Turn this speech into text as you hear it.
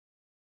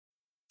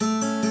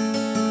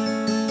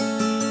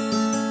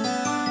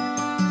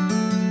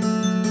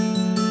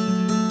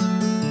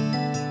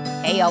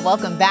Hey, y'all,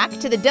 welcome back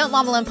to the Don't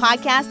Mom Alone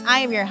podcast. I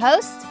am your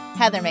host,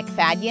 Heather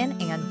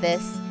McFadyen, and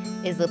this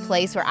is the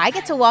place where I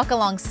get to walk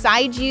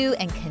alongside you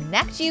and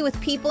connect you with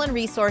people and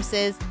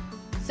resources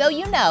so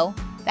you know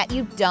that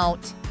you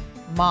don't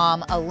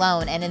mom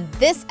alone. And in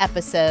this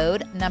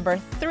episode, number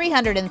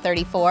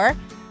 334,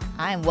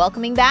 I am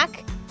welcoming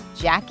back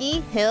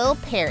Jackie Hill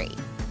Perry.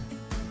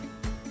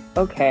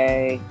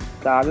 Okay,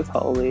 God is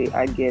holy.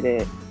 I get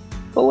it.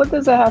 But what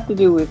does it have to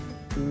do with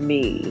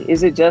me?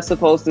 Is it just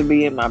supposed to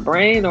be in my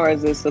brain, or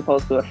is it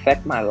supposed to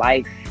affect my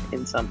life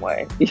in some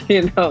way?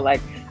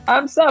 Like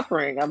I'm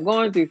suffering. I'm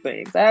going through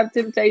things. I have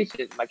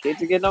temptations. My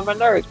kids are getting on my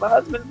nerves. My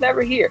husband's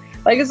never here.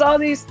 Like it's all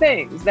these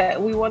things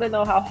that we want to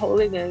know how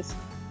holiness,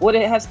 what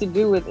it has to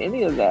do with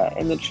any of that.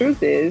 And the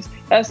truth is,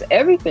 that's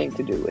everything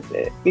to do with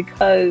it,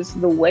 because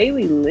the way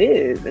we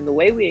live and the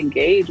way we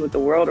engage with the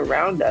world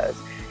around us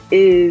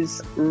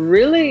is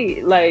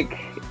really like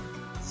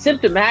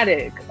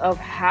symptomatic of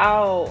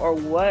how or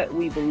what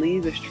we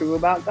believe is true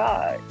about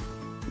God.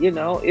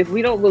 If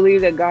we don't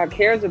believe that God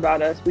cares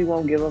about us, we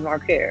won't give him our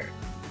care.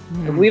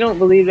 If we don't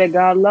believe that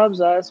God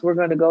loves us, we're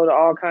going to go to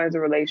all kinds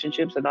of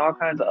relationships and all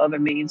kinds of other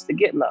means to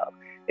get love.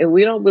 If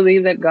we don't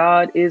believe that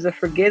God is a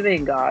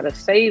forgiving God, a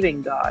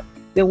saving God,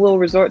 then we'll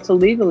resort to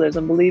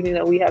legalism, believing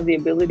that we have the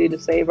ability to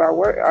save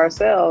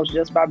ourselves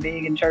just by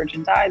being in church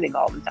and tithing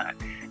all the time.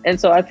 And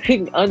so I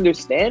think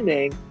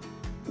understanding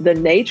the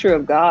nature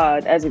of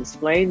God as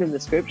explained in the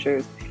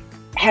scriptures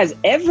has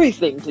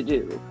everything to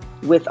do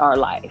with our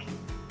life.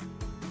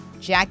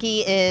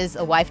 Jackie is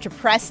a wife to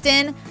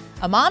Preston,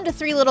 a mom to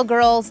 3 little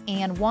girls,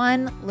 and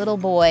 1 little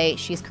boy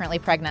she's currently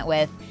pregnant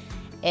with.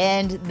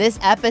 And this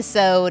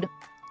episode,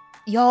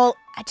 y'all,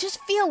 I just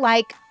feel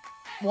like,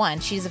 one,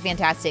 she's a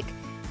fantastic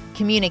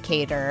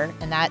communicator,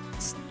 and that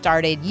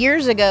started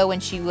years ago when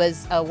she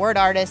was a word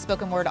artist,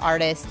 spoken word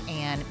artist,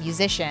 and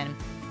musician.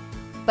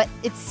 But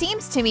it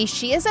seems to me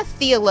she is a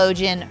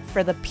theologian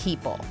for the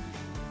people.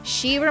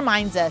 She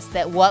reminds us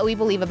that what we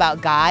believe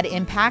about God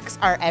impacts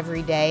our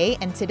everyday.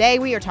 And today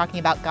we are talking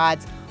about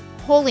God's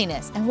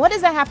holiness. And what does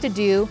that have to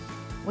do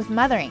with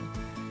mothering?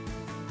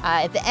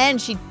 At the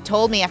end, she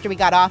told me after we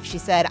got off, she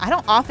said, I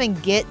don't often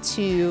get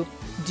to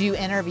do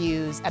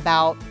interviews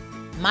about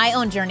my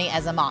own journey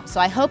as a mom. So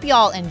I hope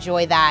y'all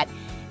enjoy that.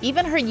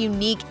 Even her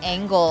unique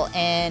angle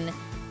in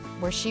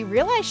where she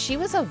realized she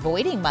was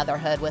avoiding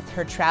motherhood with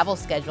her travel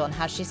schedule and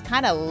how she's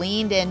kind of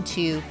leaned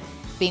into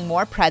being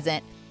more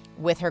present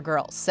with her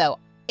girls. So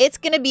it's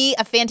going to be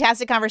a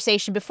fantastic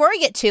conversation. Before we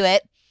get to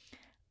it,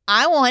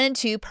 I wanted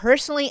to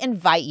personally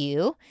invite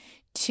you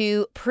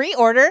to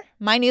pre-order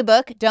my new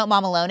book, Don't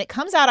Mom Alone. It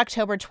comes out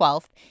October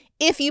 12th.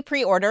 If you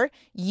pre-order,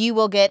 you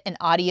will get an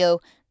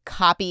audio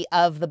copy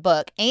of the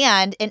book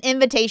and an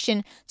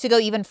invitation to go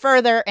even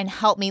further and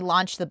help me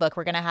launch the book.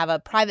 We're going to have a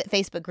private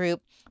Facebook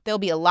group. There'll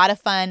be a lot of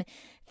fun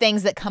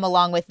things that come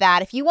along with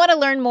that. If you want to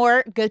learn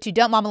more, go to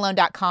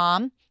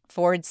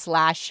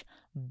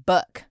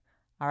don'tmomalone.com/book.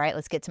 All right,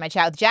 let's get to my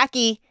chat with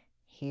Jackie.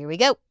 Here we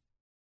go.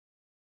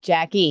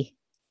 Jackie,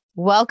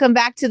 welcome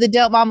back to the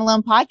Don't Mom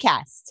Alone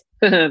podcast.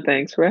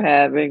 Thanks for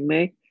having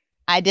me.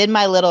 I did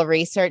my little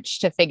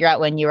research to figure out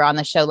when you were on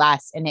the show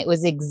last, and it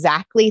was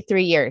exactly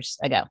 3 years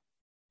ago.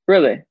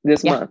 Really?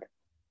 This month?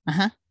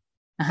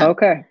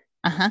 Okay.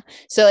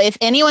 So if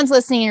anyone's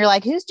listening and you're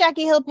like, who's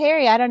Jackie Hill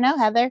Perry? I don't know,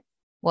 Heather.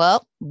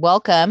 Well,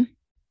 welcome.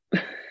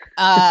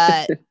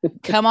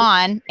 Come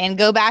on and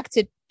go back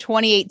to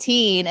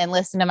 2018 and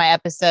listen to my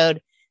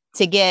episode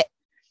to get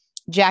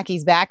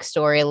Jackie's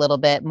backstory a little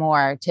bit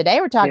more.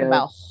 Today, we're talking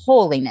about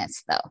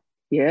holiness, though.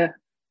 Yeah.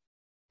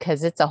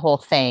 Because it's a whole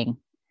thing.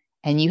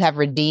 And you have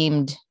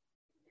redeemed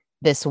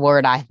this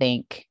word, I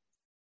think,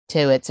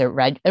 to its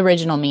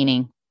original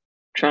meaning.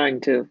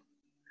 Trying to.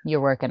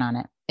 You're working on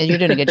it. You're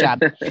doing a good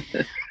job.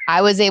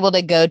 I was able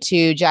to go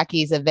to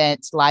Jackie's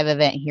live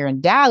event here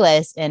in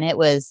Dallas, and it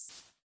was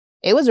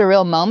a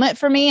real moment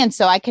for me. And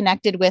so I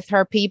connected with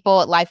her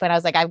people at Life, and I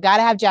was like, I've got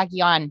to have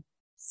Jackie on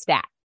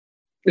stat.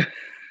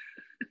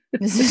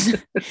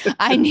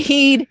 I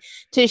need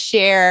to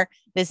share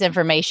this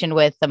information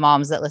with the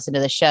moms that listen to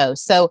the show.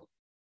 So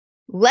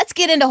let's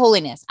get into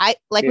holiness.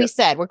 We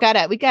said, we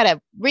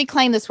gotta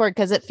reclaim this word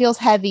because it feels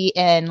heavy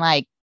and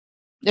like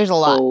there's a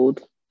lot. Old.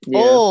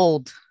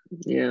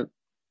 Yeah.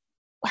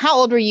 How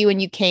old were you when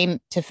you came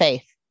to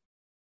faith?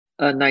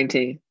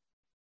 19.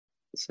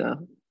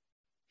 So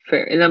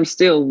fair. And I'm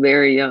still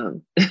very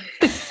young.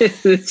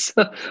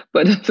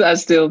 But I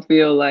still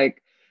feel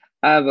like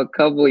I have a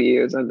couple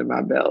years under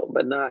my belt,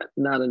 but not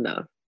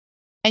enough.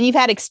 And you've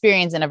had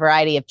experience in a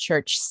variety of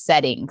church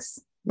settings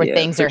where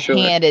things are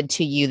handed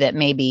to you that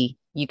maybe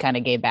you kind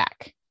of gave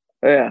back.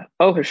 Yeah.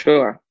 Oh, for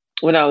sure.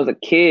 When I was a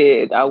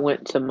kid, I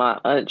went to my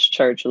aunt's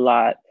church a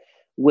lot,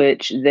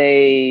 which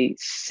they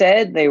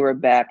said they were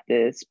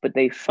Baptist, but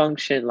they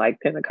functioned like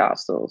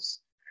Pentecostals.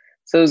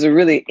 So it was a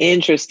really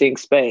interesting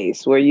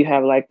space where you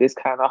have like this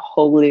kind of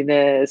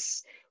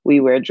holiness. We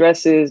wear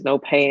dresses, no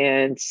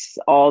pants,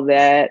 all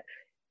that.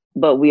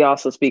 But we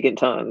also speak in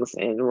tongues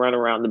and run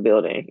around the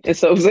building. And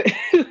so it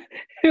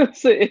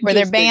was were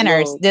there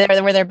banners?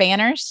 Were there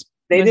banners?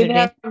 They Was there didn't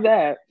have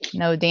that.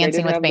 no They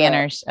dancing didn't with have that.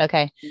 banners?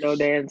 Okay. No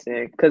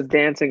dancing, because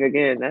dancing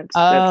again, that's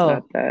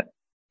Oh, not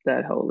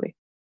that holy,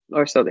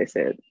 or so they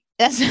said.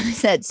 that's what I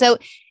said. So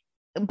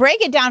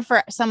break it down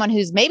for someone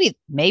who's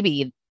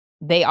maybe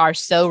they are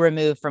so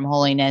removed from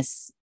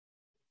holiness,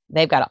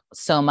 they've got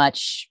so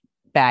much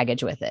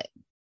baggage with it.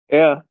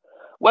 Yeah.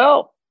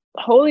 Well,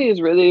 holy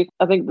is really,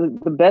 I think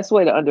the best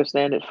way to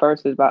understand it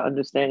first is by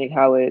understanding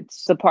how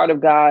it's a part of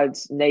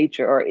God's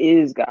nature, or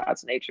is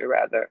God's nature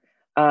rather.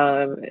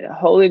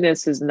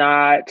 Holiness is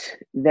not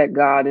that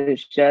God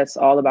is just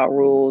all about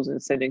rules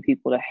and sending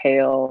people to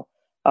hell.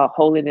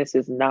 Holiness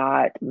is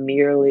not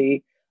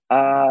merely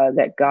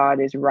that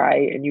God is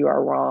right and you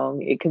are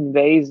wrong. It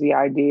conveys the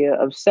idea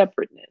of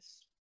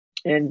separateness.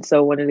 And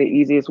so one of the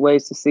easiest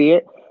ways to see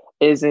it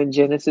is in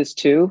Genesis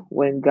 2,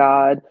 when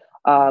God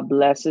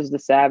blesses the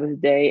Sabbath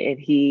day and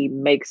he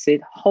makes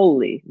it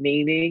holy,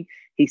 meaning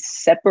he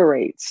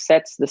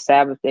sets the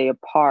Sabbath day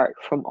apart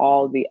from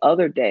all the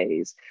other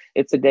days.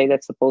 It's a day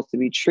that's supposed to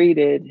be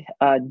treated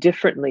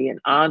differently and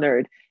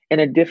honored in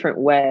a different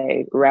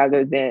way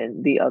rather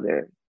than the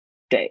other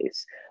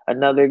days.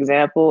 Another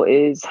example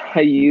is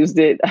I used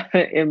it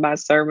in my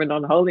sermon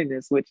on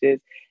holiness, which is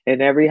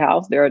in every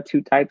house, there are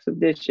two types of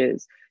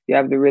dishes. You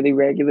have the really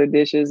regular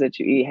dishes that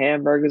you eat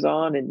hamburgers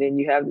on, and then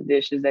you have the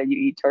dishes that you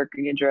eat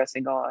turkey and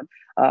dressing on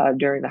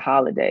during the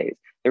holidays.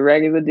 The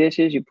regular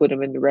dishes, you put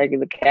them in the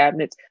regular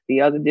cabinets.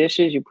 The other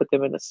dishes, you put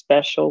them in a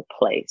special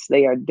place.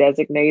 They are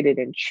designated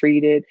and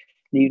treated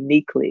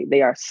uniquely.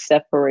 They are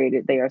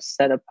separated. They are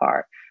set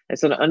apart. And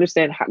so to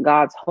understand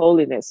God's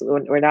holiness,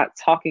 we're not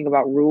talking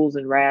about rules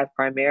and wrath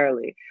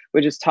primarily.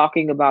 We're just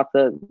talking about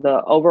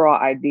the overall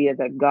idea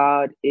that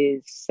God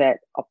is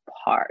set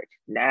apart.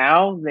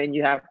 Now, then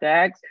you have to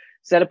ask,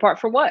 set apart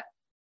from what?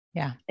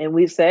 Yeah. And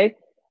we say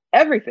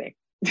everything.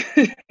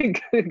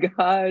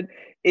 God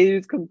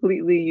is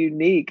completely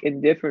unique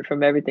and different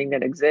from everything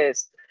that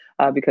exists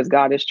because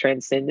God is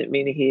transcendent,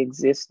 meaning he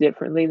exists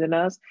differently than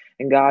us.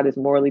 And God is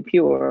morally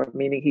pure,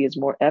 meaning he is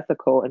more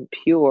ethical and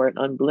pure and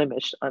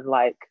unblemished,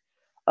 unlike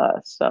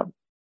us. So,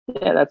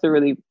 yeah, that's a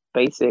really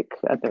basic,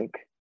 I think,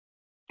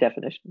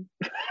 definition.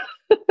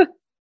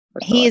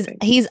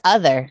 He's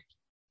other.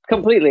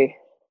 Completely.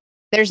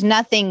 There's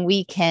nothing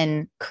we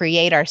can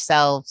create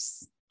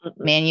ourselves,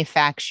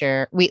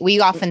 manufacture. We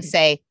often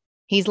say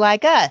he's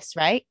like us,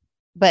 right?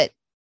 But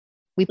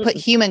we put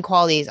human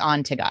qualities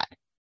onto God.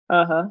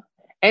 Uh-huh.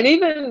 And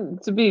even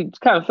to be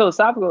kind of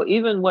philosophical,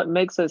 even what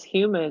makes us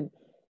human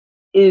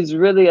is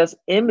really us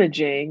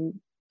imaging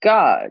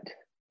God.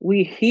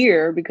 We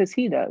hear because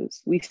he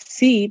does. We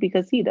see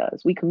because he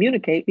does. We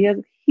communicate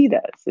because he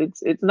does.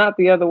 It's not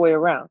the other way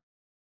around.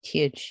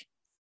 Huge.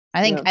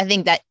 I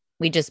think that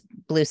we just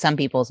blew some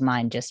people's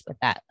mind just with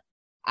that.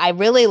 I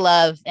really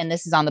love, and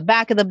this is on the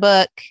back of the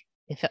book.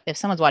 If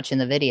someone's watching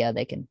the video,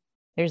 they can.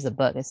 There's the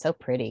book. It's so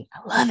pretty.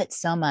 I love it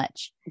so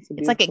much.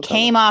 It's like it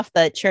came off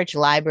the church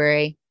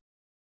library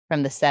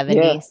from the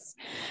 70s.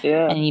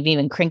 Yeah. And you've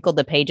even crinkled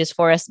the pages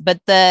for us. But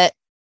the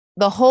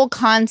whole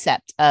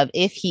concept of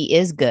if he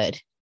is good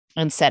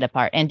and set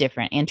apart and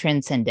different and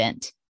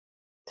transcendent,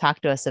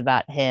 talk to us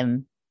about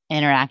him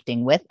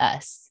interacting with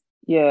us.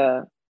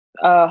 Yeah.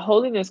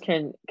 Holiness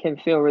can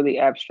feel really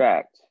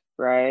abstract,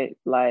 right?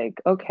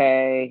 Like,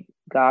 okay,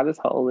 God is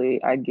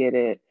holy. I get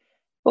it.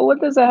 But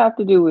what does that have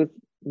to do with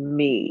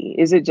me?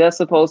 Is it just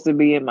supposed to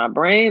be in my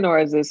brain, or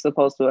is it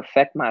supposed to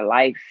affect my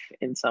life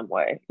in some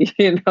way?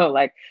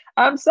 Like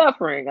I'm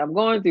suffering, I'm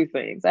going through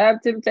things, I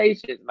have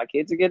temptations, my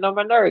kids are getting on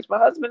my nerves, my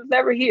husband's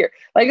never here.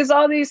 Like it's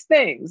all these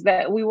things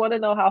that we want to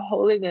know how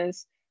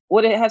holiness,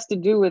 what it has to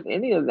do with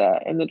any of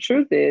that. And the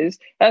truth is,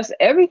 has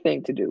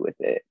everything to do with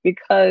it,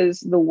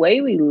 because the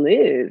way we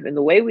live and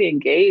the way we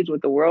engage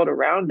with the world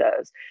around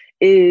us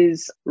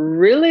is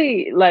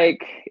really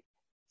like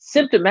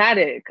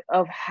symptomatic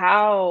of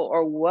how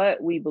or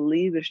what we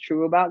believe is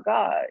true about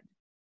God.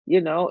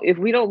 If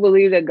we don't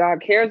believe that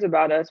God cares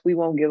about us, we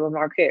won't give him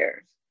our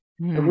cares.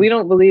 If we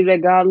don't believe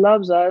that God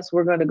loves us,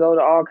 we're going to go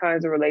to all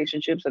kinds of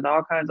relationships and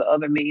all kinds of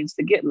other means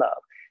to get love.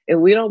 If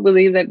we don't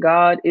believe that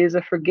God is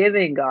a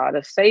forgiving God,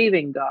 a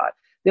saving God,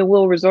 then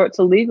we'll resort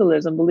to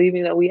legalism,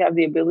 believing that we have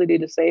the ability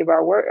to save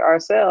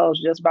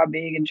ourselves just by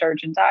being in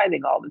church and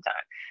tithing all the time.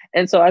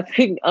 And so I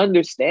think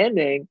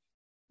understanding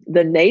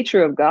the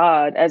nature of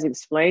God as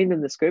explained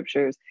in the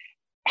scriptures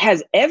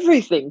has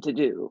everything to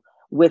do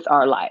with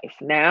our life.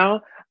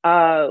 Now,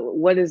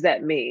 what does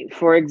that mean?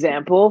 For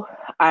example,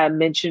 I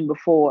mentioned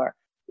before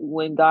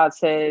when God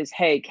says,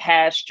 hey,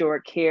 cast your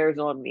cares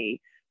on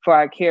me, for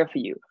I care for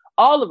you.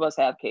 All of us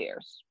have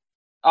cares.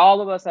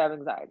 All of us have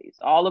anxieties.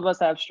 All of us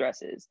have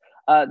stresses.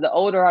 The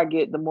older I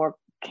get, the more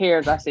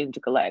cares I seem to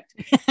collect.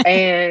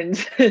 And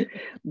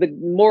the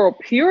moral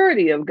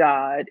purity of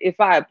God, if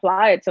I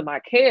apply it to my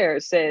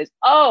cares, says,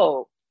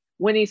 oh,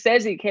 when he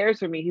says he cares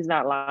for me, he's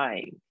not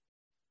lying.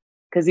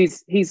 Because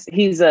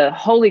he's a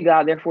holy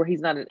God, therefore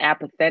he's not an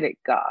apathetic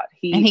God.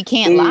 And he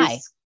can't lie.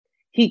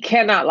 he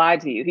cannot lie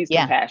to you. He's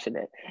Yeah.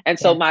 compassionate. And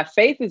so my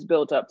faith is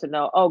built up to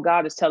know, oh,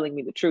 God is telling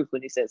me the truth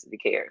when he says that he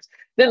cares.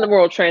 Then the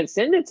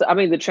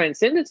the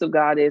transcendence of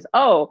God is,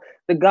 oh,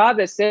 the God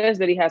that says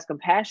that he has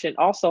compassion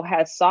also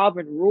has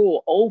sovereign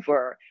rule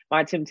over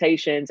my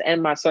temptations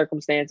and my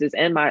circumstances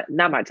and but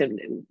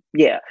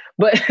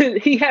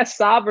he has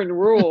sovereign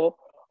rule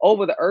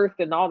over the earth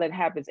and all that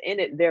happens in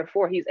it.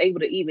 Therefore, he's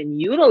able to even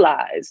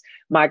utilize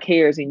my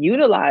cares and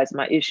utilize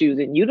my issues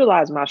and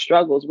utilize my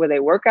struggles where they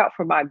work out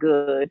for my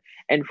good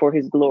and for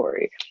his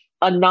glory.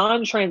 A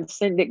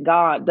non-transcendent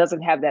God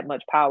doesn't have that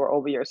much power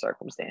over your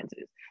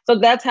circumstances. So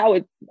that's how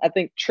it, I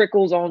think,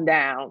 trickles on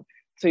down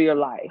to your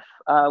life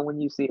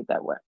when you see it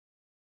that way.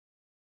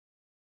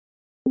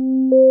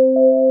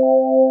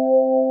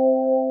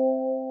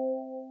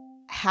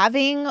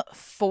 Having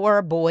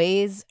 4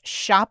 boys,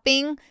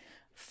 shopping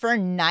for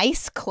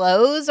nice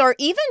clothes or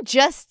even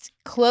just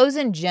clothes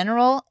in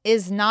general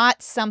is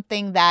not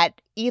something that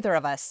either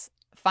of us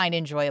find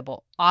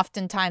enjoyable.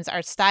 Oftentimes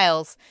our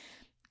styles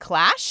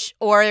clash,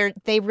 or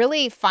they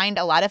really find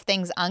a lot of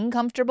things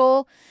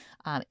uncomfortable,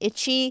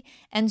 itchy.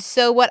 And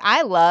so what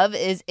I love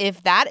is,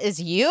 if that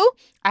is you,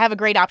 I have a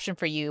great option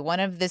for you. One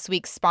of this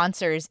week's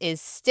sponsors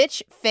is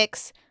Stitch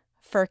Fix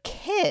for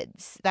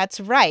kids. That's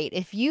right.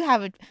 If you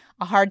have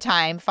a hard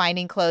time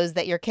finding clothes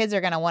that your kids are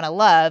going to want to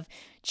love,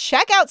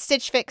 check out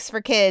Stitch Fix for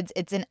kids.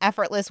 It's an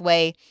effortless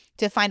way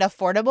to find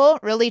affordable,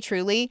 really,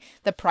 truly.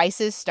 The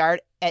prices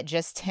start at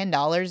just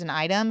 $10 an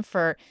item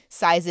for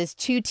sizes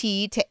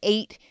 2T to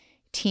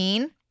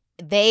 18.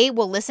 They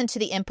will listen to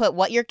the input,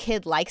 what your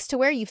kid likes to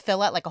wear. You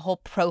fill out like a whole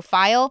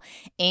profile,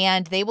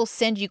 and they will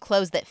send you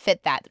clothes that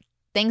fit that.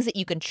 Things that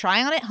you can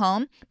try on at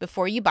home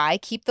before you buy.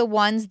 Keep the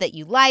ones that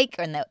you like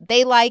and that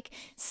they like.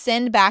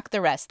 Send back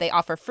the rest. They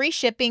offer free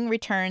shipping,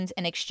 returns,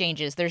 and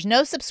exchanges. There's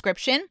no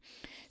subscription.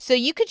 So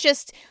you could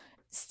just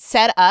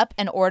set up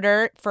an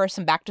order for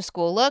some back to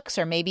school looks,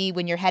 or maybe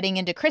when you're heading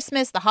into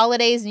Christmas, the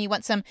holidays, and you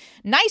want some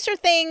nicer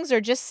things,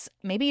 or just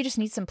maybe you just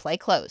need some play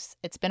clothes.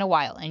 It's been a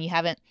while and you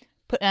haven't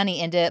put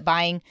money into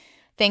buying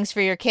things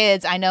for your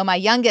kids. I know my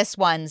youngest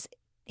ones,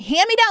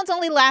 hand-me-downs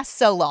only last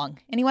so long.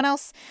 Anyone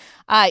else?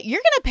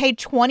 You're going to pay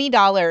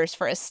 $20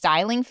 for a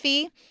styling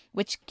fee,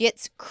 which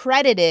gets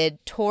credited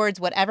towards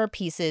whatever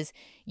pieces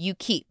you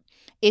keep.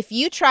 If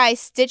you try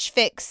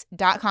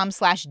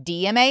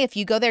stitchfix.com/DMA, if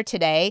you go there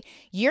today,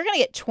 you're going to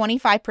get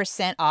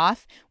 25%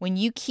 off when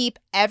you keep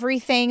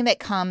everything that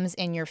comes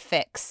in your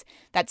fix.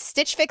 That's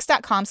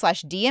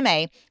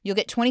stitchfix.com/DMA. You'll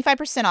get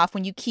 25% off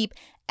when you keep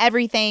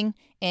everything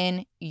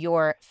in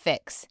your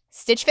fix.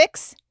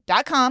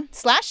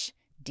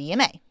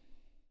 stitchfix.com/DMA.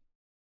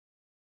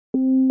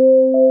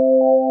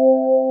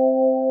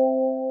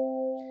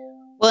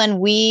 Well, and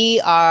we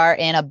are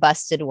in a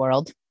busted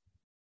world.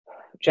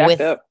 Jacked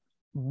with up.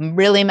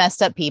 Really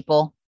messed up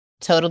people,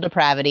 total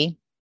depravity.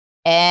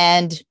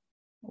 And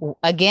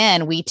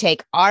again, we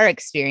take our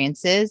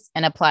experiences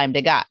and apply them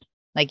to God.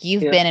 Like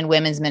you've been in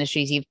women's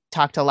ministries, you've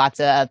talked to lots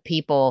of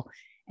people,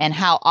 and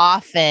how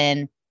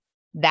often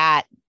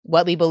that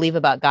what we believe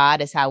about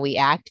God is how we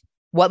act.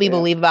 What we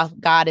believe about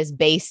God is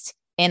based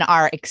in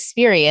our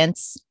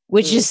experience,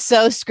 which is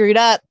so screwed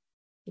up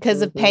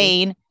because of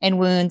pain and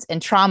wounds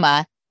and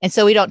trauma. And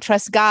so we don't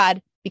trust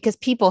God because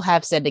people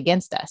have sinned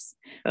against us.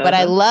 But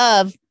I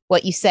love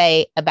what you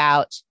say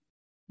about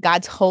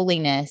God's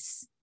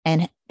holiness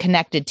and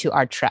connected to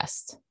our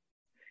trust.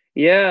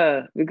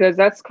 Yeah, because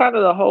that's kind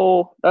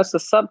of that's the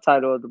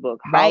subtitle of the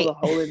book, how the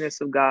holiness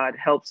of God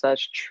helps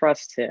us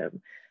trust him.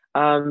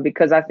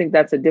 Because I think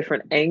that's a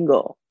different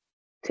angle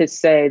to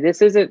say,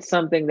 this isn't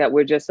something that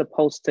we're just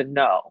supposed to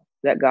know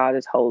that God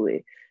is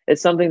holy.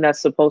 It's something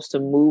that's supposed to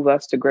move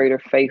us to greater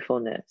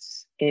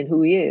faithfulness in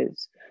who he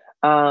is.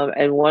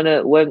 And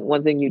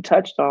one thing you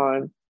touched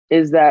on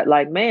is that,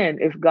 like, man,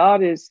 if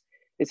God is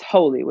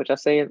holy, which I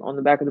say on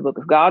the back of the book,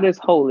 if God is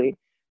holy,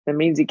 that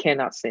means he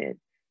cannot sin.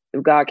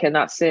 If God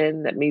cannot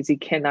sin, that means he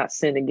cannot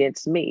sin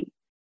against me.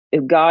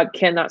 If God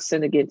cannot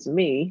sin against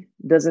me,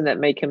 doesn't that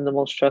make him the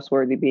most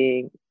trustworthy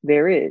being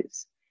there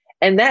is?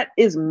 And that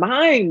is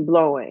mind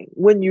blowing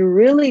when you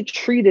really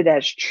treat it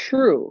as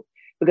true,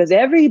 because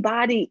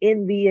everybody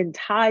in the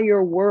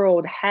entire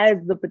world has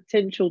the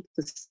potential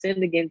to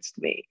sin against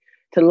me,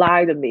 to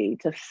lie to me,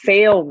 to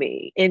fail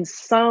me in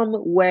some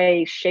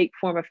way, shape,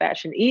 form, or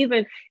fashion.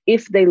 Even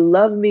if they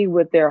love me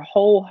with their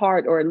whole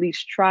heart, or at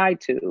least try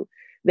to,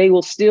 they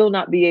will still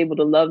not be able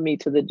to love me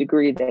to the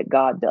degree that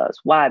God does.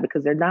 Why?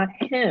 Because they're not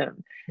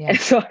him. Yeah. And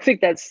so I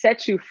think that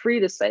sets you free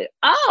to say,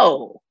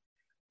 oh,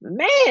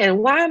 man,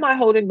 why am I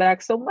holding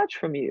back so much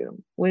from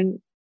you when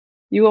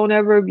you won't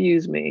ever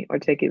abuse me or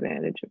take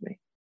advantage of me?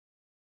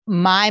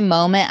 My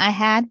moment I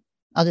had,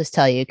 I'll just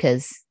tell you,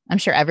 because I'm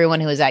sure everyone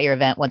who was at your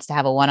event wants to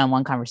have a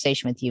one-on-one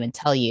conversation with you and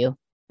tell you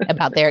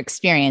about their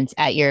experience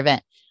at your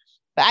event.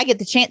 But I get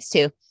the chance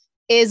to,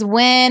 is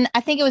when I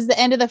think it was the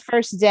end of the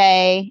first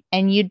day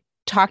and you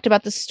talked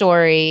about the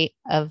story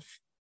of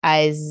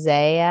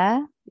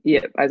Isaiah.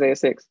 Yeah, Isaiah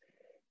 6.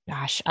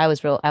 Gosh, I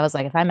was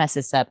like, if I mess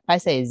this up, if I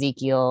say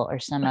Ezekiel or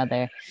some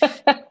other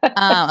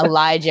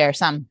Elijah or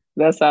something,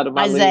 That's out of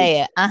my league.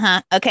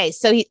 Isaiah. Okay.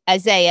 So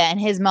Isaiah and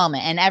his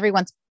moment, and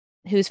everyone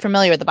who's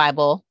familiar with the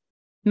Bible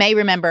may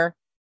remember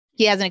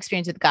he has an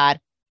experience with God.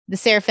 The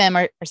seraphim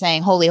are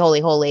saying, holy, holy,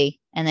 holy.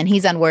 And then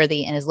he's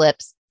unworthy in his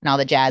lips and all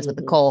the jazz with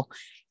the coal.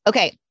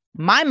 Okay.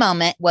 My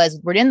moment was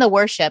we're in the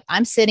worship.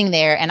 I'm sitting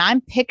there and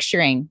I'm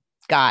picturing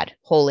God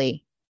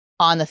holy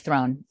on the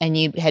throne. And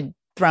you had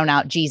thrown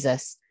out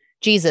Jesus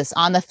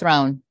on the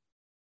throne.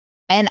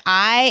 And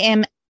I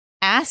am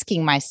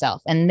asking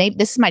myself, and maybe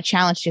this is my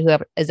challenge to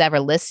whoever is ever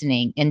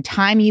listening, in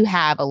time you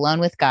have alone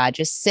with God,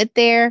 just sit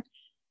there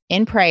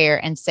in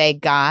prayer and say,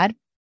 God,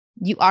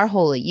 you are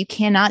holy. You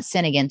cannot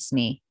sin against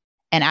me.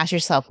 And ask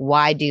yourself,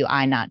 why do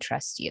I not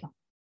trust you?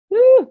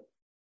 Woo.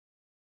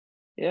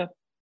 Yeah.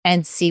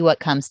 And see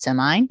what comes to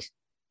mind.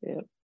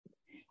 Yeah.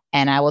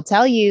 And I will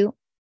tell you,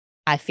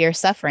 I fear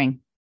suffering.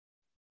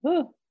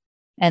 Woo.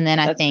 And then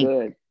I think,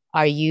 good.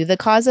 Are you the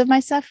cause of my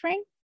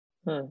suffering?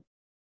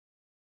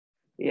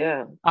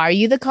 Yeah. Are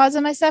you the cause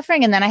of my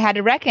suffering? And then I had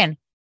to reckon,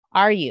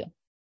 are you?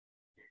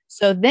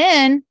 So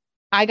then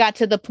I got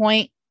to the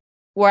point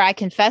where I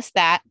confessed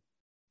that.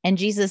 And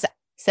Jesus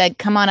said,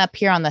 come on up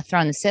here on the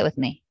throne and sit with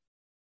me.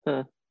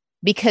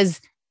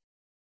 Because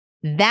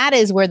that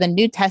is where the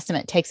New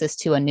Testament takes us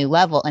to a new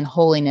level, and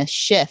holiness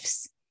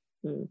shifts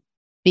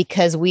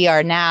because we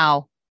are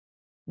now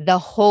the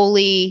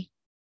holy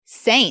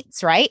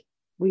saints, right?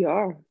 We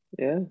are.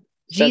 Yeah.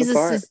 Jesus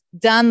has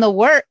done the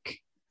work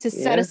to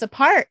set us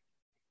apart.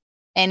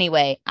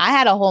 Anyway, I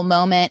had a whole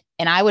moment,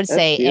 and I would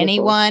say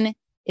anyone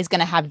is going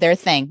to have their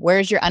thing.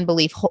 Where's your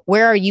unbelief?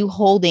 Where are you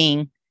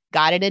holding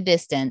God at a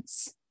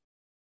distance?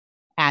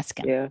 Ask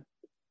him. Yeah.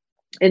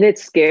 And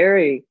it's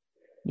scary.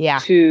 Yeah.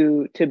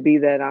 To be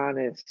that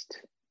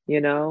honest.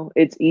 You know,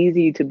 it's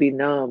easy to be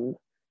numb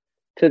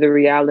to the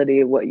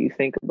reality of what you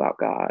think about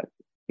God,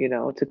 you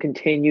know, to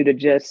continue to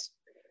just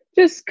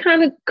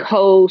kind of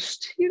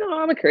coast. You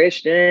know, I'm a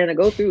Christian. I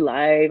go through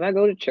life. I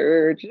go to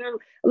church. You know,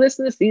 I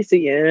listen to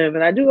CCM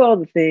and I do all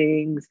the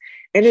things.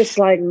 And it's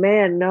like,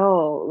 man,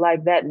 no,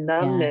 like that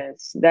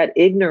numbness, that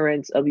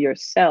ignorance of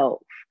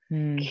yourself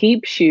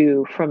keeps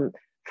you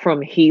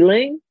from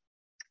healing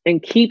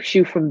and keeps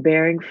you from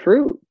bearing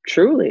fruit.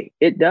 Truly,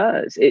 it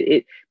does.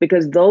 It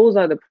because those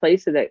are the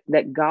places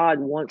that God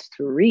wants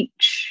to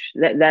reach.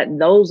 That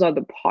those are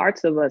the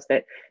parts of us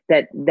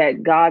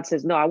that God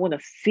says, no, I want to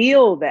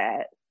feel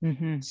that,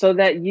 so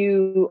that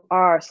you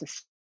are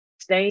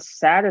sustained,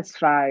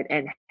 satisfied,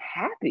 and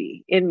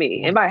happy in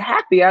me. And by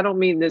happy, I don't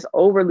mean this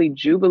overly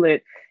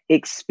jubilant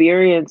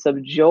experience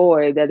of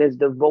joy that is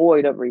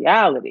devoid of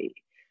reality.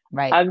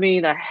 Right. I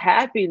mean, a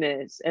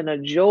happiness and a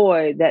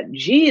joy that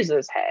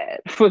Jesus had.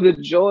 For the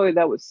joy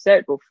that was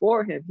set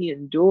before him, he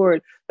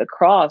endured the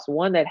cross,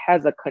 one that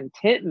has a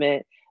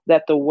contentment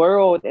that the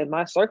world and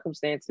my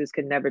circumstances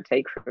can never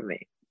take from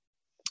me.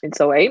 And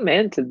so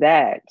amen to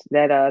that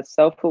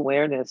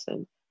self-awareness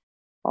and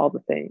all the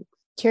things.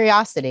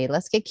 Curiosity.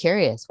 Let's get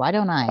curious. Why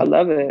don't I? I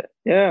love it.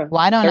 Yeah.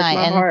 Why don't Search I?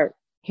 my and heart.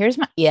 Here's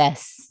my,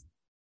 yes.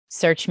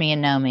 Search me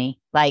and know me.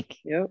 Like,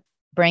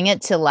 bring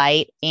it to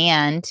light.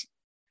 And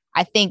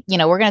I think, you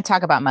know, we're going to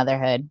talk about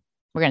motherhood.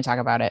 We're going to talk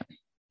about it.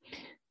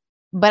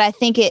 But I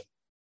think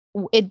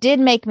it did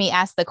make me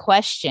ask the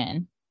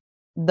question,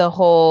 the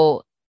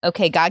whole,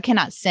 okay, God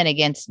cannot sin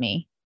against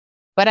me.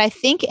 But I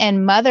think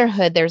in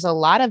motherhood, there's a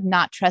lot of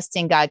not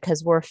trusting God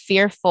because we're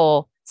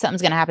fearful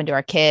something's going to happen to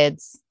our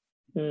kids.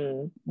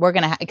 We're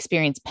going to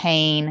experience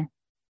pain.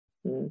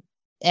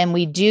 And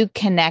we do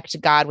connect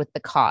God with the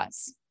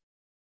cause.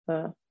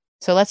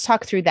 So let's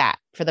talk through that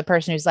for the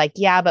person who's like,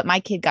 yeah, but my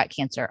kid got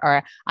cancer,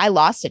 or I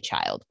lost a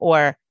child,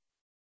 or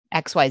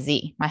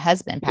XYZ, my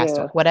husband passed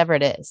away, whatever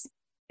it is.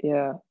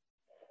 Yeah.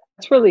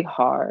 It's really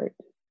hard.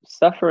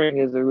 Suffering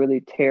is a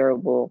really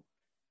terrible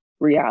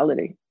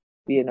reality.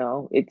 You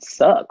know, it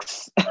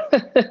sucks.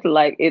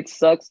 Like, it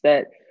sucks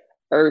that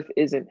earth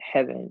isn't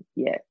heaven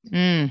yet.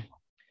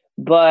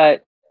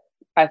 But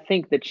I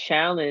think the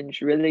challenge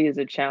really is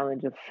a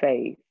challenge of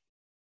faith.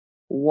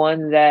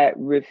 One that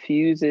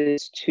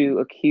refuses to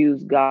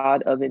accuse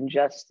God of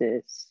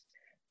injustice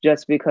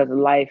just because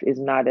life is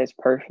not as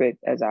perfect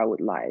as I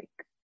would like.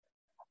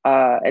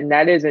 And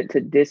that isn't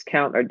to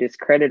discount or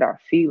discredit our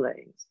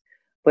feelings,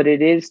 but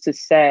it is to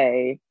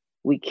say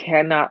we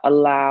cannot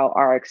allow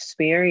our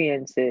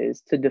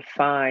experiences to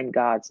define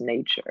God's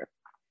nature.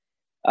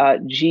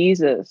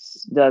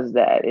 Jesus does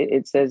that.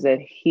 It says that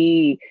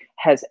he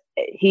has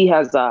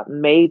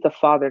made the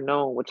Father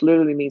known, which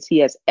literally means he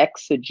has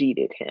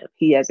exegeted him.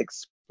 He has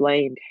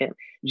explained him.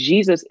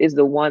 Jesus is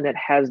the one that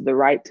has the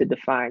right to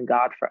define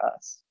God for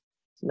us,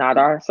 not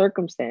our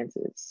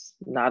circumstances,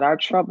 not our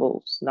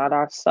troubles, not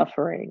our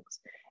sufferings.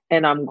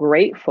 And I'm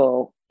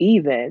grateful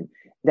even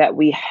that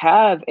we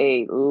have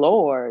a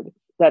Lord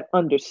that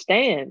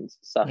understands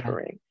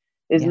suffering.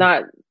 Is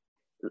not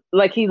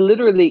like he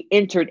literally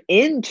entered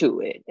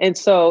into it. And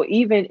so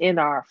even in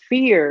our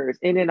fears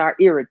and in our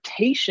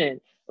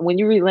irritation, when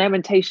you read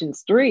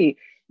Lamentations 3,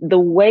 the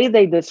way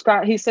they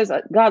describe, he says,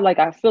 God, like,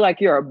 I feel like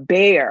you're a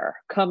bear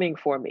coming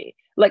for me.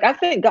 Like, I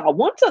think God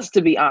wants us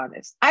to be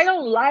honest. I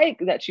don't like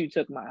that you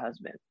took my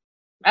husband.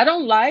 I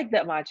don't like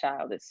that my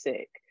child is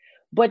sick,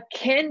 but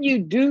can you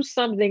do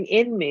something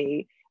in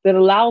me that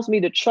allows me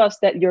to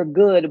trust that you're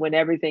good when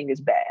everything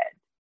is bad?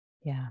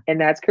 Yeah. And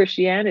that's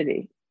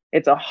Christianity.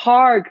 It's a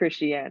hard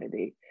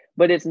Christianity,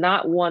 but it's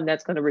not one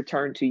that's going to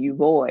return to you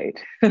void.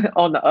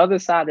 On the other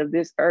side of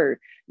this earth,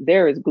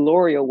 there is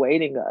glory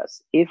awaiting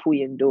us if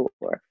we endure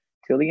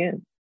till the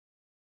end.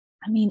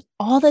 I mean,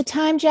 all the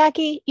time,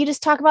 Jackie, you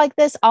just talk about like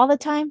this all the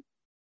time.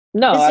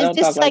 No, This I is don't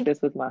just talk like this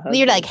with my husband.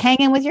 You're like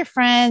hanging with your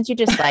friends. You're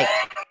just like,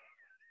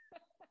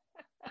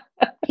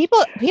 people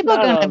are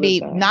Not going all to the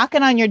be time.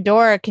 knocking on your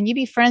door. Can you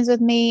be friends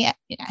with me?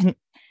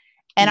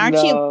 And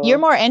aren't you're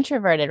more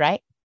introverted,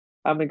 right?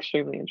 I'm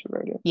extremely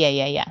introverted.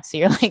 Yeah. So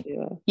you're like,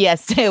 yeah,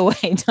 stay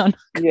away. Don't.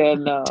 Yeah,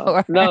 no.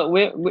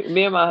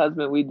 Me and my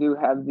husband, we do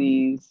have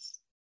these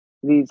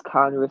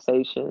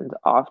conversations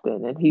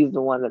often, and he's the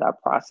one that I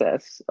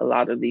process a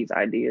lot of these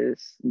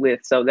ideas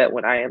with, so that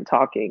when I am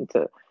talking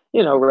to,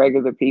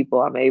 regular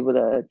people, I'm able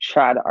to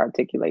try to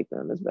articulate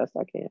them as best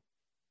I can.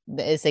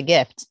 It's a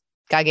gift.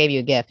 God gave you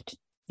a gift.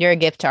 You're a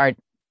gift to our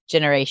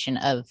generation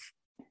of,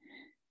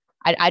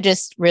 I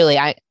just really,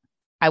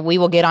 we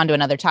will get on to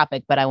another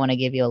topic, but I want to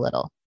give you a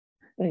little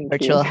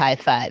virtual high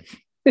five.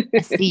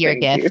 I see your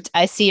gift.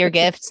 I see your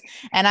gift.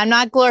 And I'm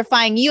not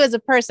glorifying you as a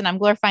person. I'm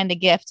glorifying the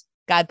gift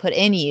God put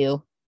in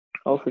you.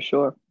 Oh, for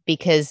sure.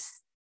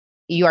 Because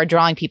you are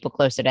drawing people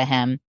closer to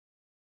him.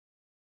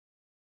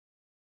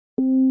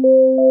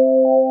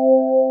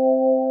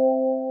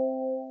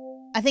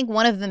 I think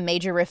one of the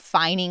major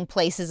refining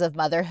places of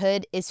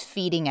motherhood is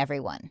feeding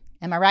everyone.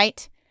 Am I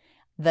right?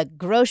 The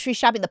grocery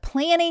shopping, the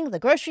planning, the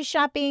grocery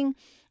shopping,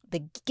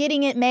 the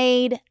getting it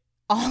made,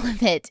 all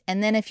of it.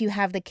 And then if you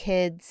have the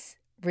kids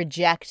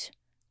reject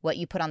what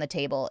you put on the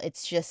table,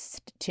 it's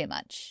just too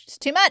much. It's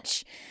too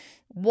much.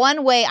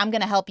 One way I'm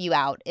going to help you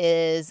out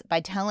is by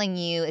telling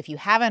you, if you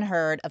haven't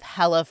heard of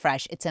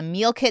HelloFresh, it's a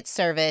meal kit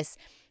service.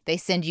 They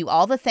send you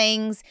all the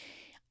things.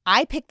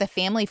 I picked the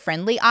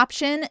family-friendly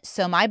option,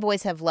 so my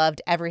boys have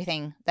loved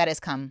everything that has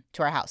come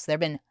to our house. There have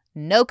been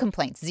no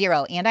complaints,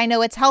 zero. And I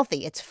know it's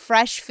healthy. It's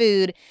fresh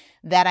food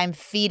that I'm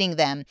feeding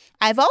them.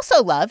 I've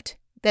also loved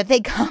that they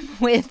come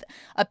with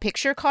a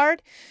picture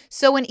card.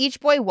 So when each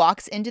boy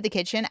walks into the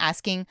kitchen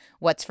asking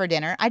what's for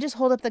dinner, I just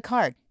hold up the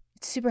card.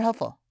 It's super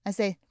helpful. I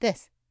say,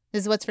 this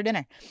is what's for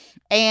dinner.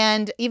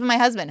 And even my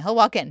husband, he'll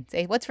walk in,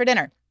 say, what's for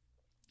dinner?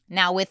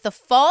 Now with the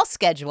fall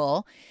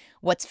schedule,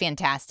 what's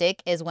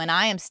fantastic is when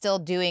I am still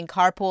doing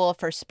carpool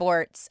for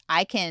sports,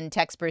 I can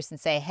text Bruce and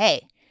say,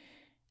 hey,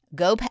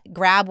 go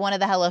grab one of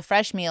the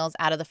HelloFresh meals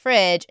out of the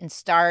fridge and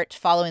start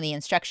following the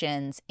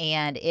instructions.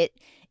 And it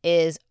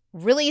is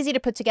really easy to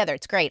put together.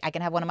 It's great. I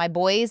can have one of my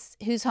boys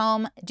who's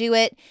home do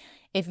it.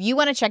 If you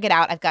want to check it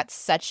out, I've got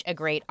such a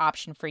great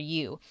option for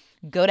you.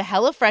 Go to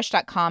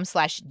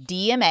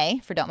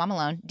HelloFresh.com/DMA for Don't Mom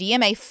Alone,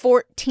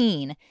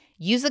 DMA14.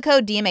 Use the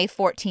code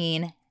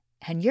DMA14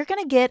 and you're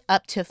going to get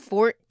up to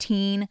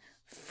 14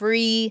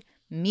 free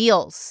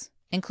meals,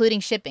 including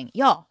shipping.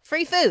 Y'all,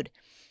 free food.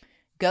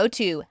 Go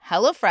to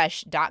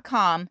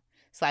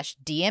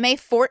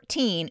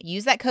HelloFresh.com/DMA14.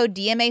 Use that code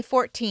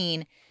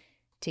DMA14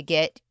 to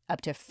get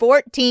up to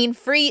 14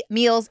 free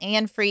meals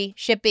and free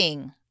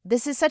shipping.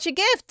 This is such a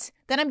gift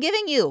that I'm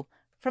giving you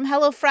from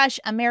HelloFresh,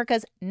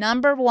 America's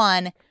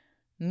 #1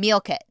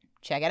 meal kit.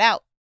 Check it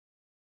out.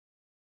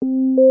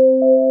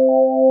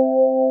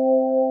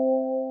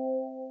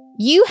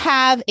 You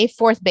have a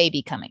fourth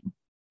baby coming.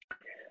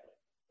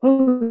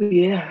 Oh,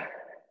 yeah.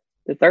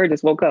 The third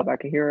just woke up. I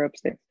can hear her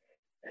upstairs.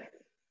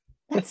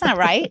 That's not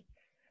right.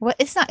 Well,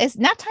 it's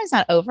nap time's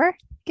not over.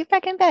 Get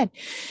back in bed.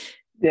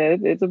 Yeah,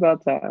 it's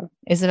about time.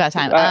 It's about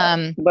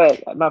time.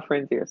 But my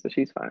friend's here, so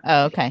she's fine.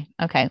 Oh, okay.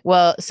 Okay.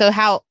 Well, so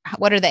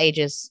what are the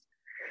ages?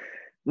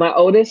 My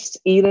oldest,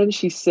 Eden,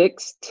 she's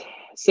 6.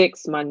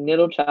 My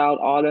middle child,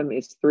 Autumn,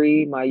 is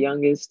 3. My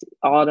youngest,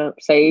 Autumn,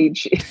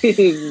 Sage,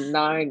 is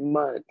 9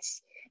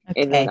 months.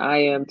 Okay. And then I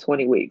am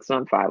 20 weeks. So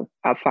I'm 5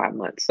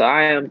 months. So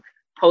I am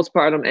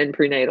postpartum and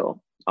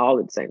prenatal all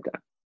at the same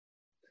time.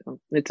 So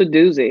it's a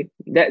doozy.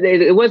 That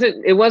it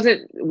wasn't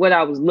what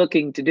I was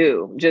looking to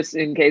do, just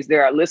in case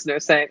there are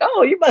listeners saying,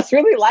 oh, you must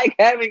really like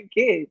having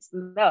kids.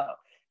 No,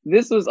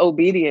 this was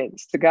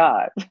obedience to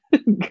God.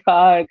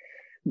 God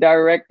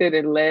directed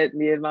and led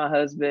me and my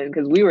husband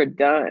because we were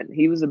done.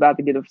 He was about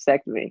to get a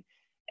vasectomy.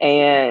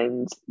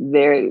 And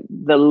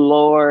the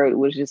Lord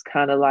was just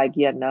kind of like,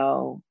 yeah,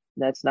 no,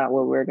 that's not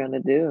what we're going to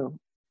do.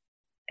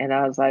 And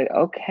I was like,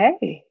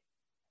 okay,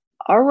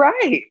 all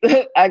right,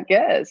 I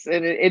guess.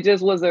 And it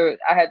just was I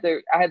had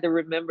to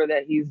remember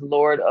that he's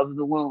Lord of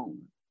the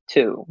womb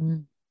too.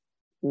 Mm.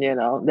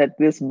 That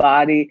this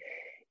body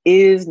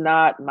is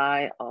not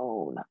my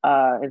own.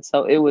 And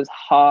so it was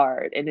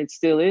hard, and it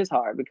still is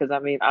hard because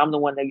I'm the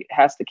one that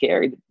has to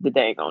carry the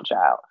dang on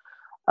child.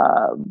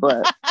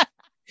 But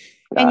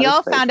and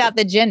y'all found out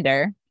the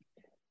gender.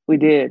 We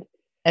did.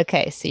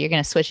 Okay, so you're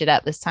gonna switch it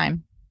up this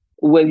time.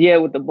 With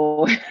the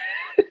boy.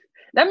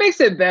 That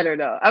makes it better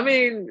though. I'm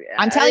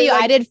telling you,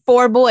 I did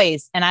 4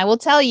 boys, and I will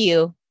tell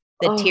you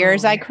the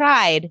tears I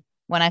cried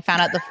when I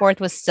found out the fourth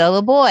was still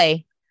a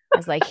boy I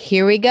was like,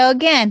 here we go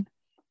again.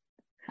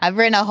 I've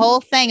written a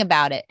whole thing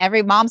about it.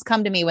 Every mom's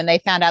come to me when they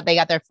found out they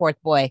got their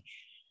fourth boy.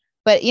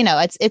 But you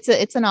know,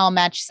 it's an all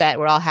match set.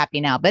 We're all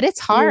happy now, but it's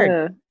hard.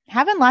 Yeah.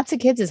 Having lots of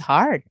kids is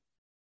hard.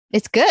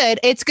 It's good.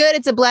 It's good.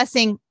 It's a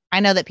blessing. I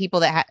know that people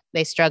that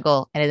they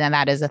struggle, and then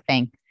that is a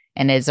thing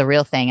and is a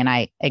real thing. And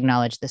I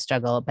acknowledge the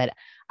struggle, but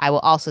I will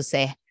also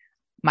say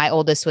my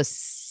oldest was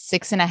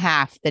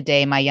 6.5 the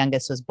day my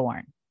youngest was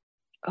born.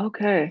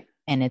 Okay.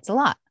 And it's a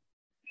lot.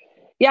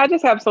 Yeah, I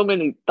just have so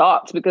many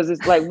thoughts because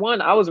it's like,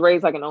 one, I was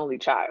raised like an only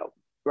child,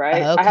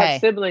 right? Okay. I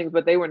have siblings,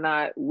 but they were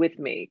not with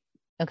me.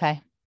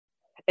 Okay.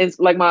 It's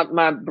like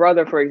my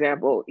brother, for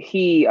example,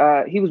 he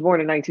was born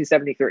in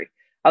 1973.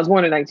 I was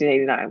born in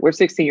 1989. We're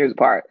 16 years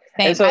apart.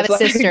 Same. And so I have a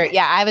like, sister.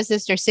 Yeah, I have a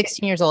sister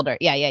 16 years older.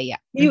 Yeah.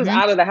 He was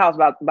out of the house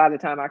by the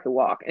time I could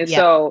walk. And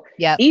so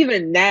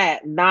even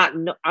that,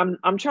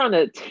 I'm trying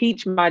to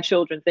teach my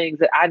children things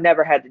that I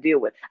never had to deal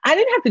with. I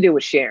didn't have to deal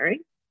with sharing.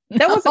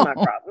 That wasn't my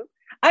problem.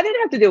 I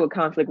didn't have to deal with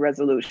conflict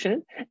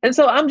resolution. And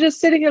so I'm just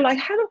sitting here like,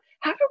 how do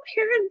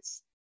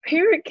parents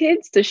parent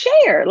kids to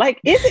share? Like,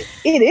 it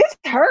is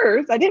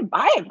hers. I didn't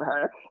buy it for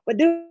her, but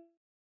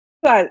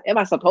am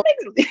I supposed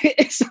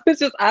to? So it's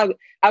just, I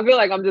feel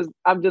like I'm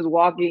just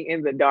walking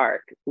in the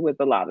dark with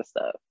a lot of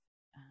stuff.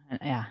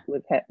 Yeah.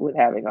 With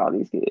having all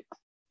these kids.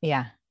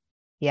 Yeah.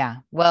 Yeah.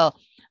 Well,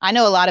 I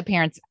know a lot of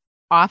parents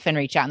often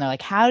reach out and they're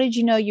like, how did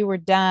you know you were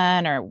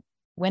done? Or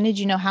when did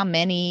you know how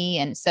many?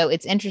 And so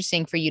it's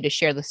interesting for you to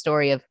share the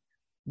story of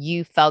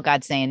you felt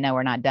God saying, no,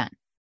 we're not done.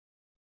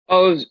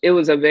 Oh, it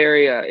was a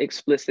very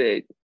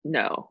explicit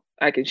no.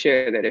 I can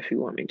share that if you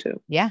want me to.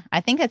 Yeah,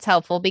 I think it's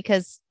helpful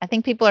because I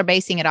think people are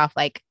basing it off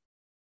like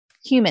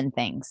human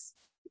things.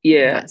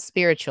 Yeah. Not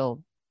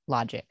spiritual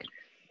logic.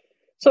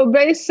 So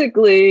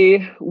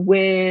basically,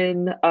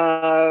 when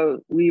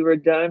we were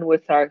done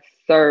with our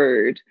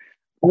third,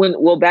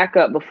 we'll back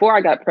up. Before I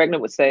got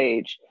pregnant with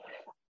Sage,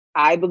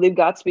 I believe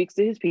God speaks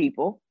to his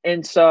people.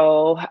 And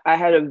so I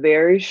had a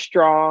very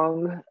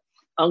strong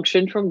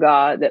unction from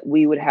God that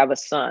we would have a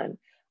son.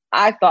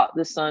 I thought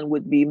the son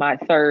would be my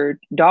third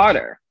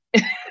daughter.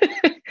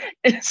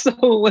 And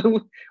so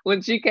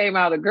when she came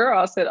out a girl,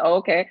 I said, oh,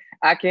 okay,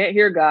 I can't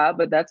hear God,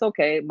 but that's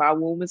okay. My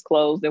womb is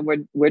closed and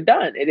we're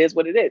done. It is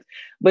what it is.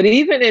 But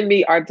even in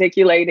me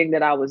articulating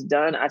that I was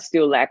done, I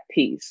still lacked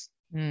peace.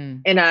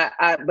 And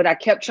but I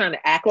kept trying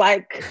to act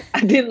like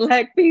I didn't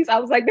lack peace. I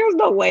was like, there's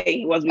no way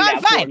he wants me to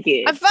have 4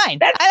 kids. I'm fine.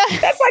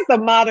 That's like the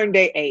modern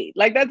day 8.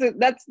 Like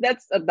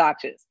that's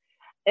obnoxious.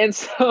 And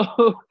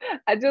so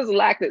I just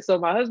lacked it. So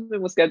my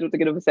husband was scheduled to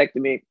get a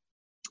vasectomy.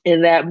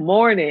 And that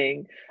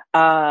morning,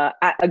 I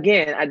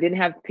didn't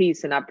have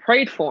peace, and I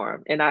prayed for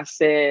him. And I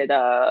said,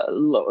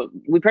 Lord,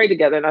 we prayed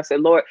together, and I said,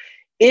 Lord,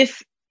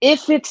 if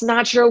it's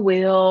not your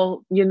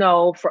will,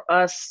 for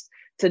us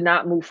to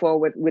not move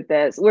forward with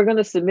that, we're going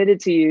to submit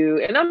it to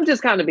you. And I'm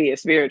just kind of being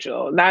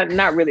spiritual,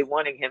 not really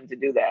wanting him to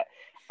do that.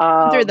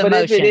 Through the but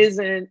motion. if it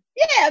isn't,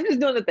 I'm just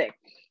doing the thing.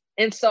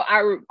 And so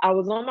I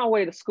was on my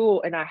way to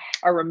school, and I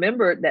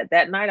remembered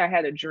that night I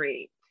had a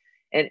dream.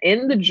 And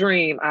in the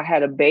dream, I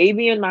had a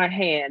baby in my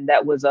hand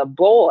that was a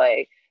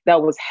boy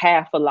that was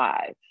half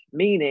alive,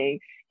 meaning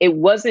it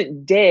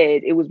wasn't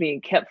dead. It was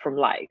being kept from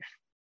life.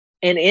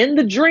 And in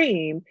the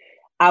dream,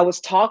 I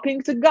was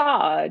talking to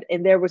God,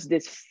 and there was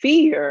this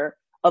fear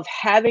of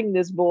having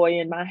this boy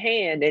in my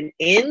hand. And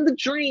in the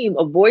dream,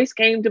 a voice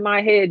came to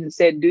my head and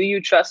said, do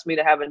you trust me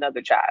to have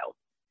another child?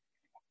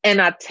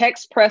 And I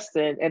text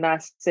Preston and I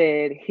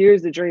said,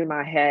 here's the dream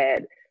I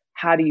had.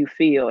 How do you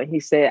feel? And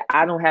he said,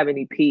 I don't have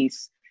any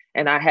peace.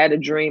 And I had a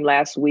dream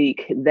last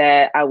week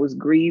that I was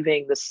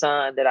grieving the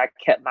son that I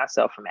kept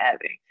myself from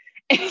having.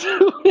 And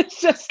it's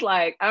just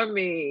like, I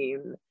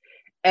mean,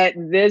 at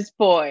this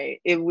point,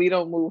 if we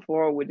don't move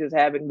forward with just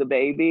having the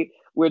baby,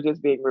 we're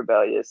just being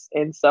rebellious.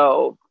 And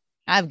so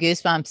I have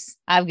goosebumps.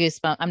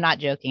 I'm not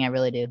joking. I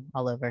really do,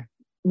 all over.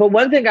 But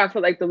one thing I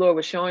feel like the Lord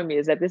was showing me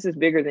is that this is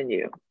bigger than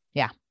you.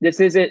 Yeah. This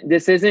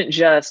isn't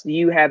just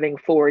you having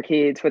 4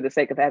 kids for the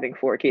sake of having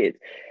 4 kids.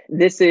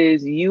 This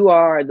is, you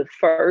are the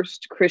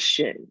first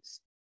Christians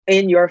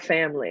in your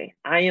family.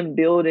 I am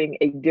building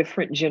a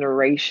different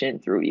generation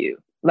through you.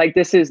 Like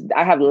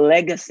I have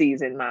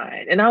legacies in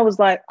mind. And I was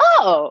like,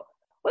 oh,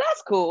 well,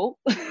 that's cool.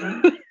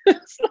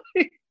 It's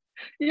like,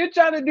 you're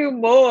trying to do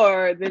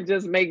more than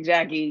just make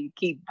Jackie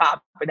keep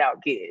popping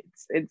out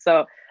kids. And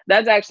so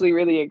that's actually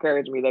really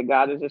encouraged me that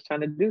God is just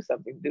trying to do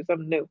something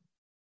new.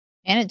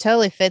 And it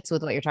totally fits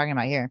with what you're talking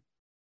about here,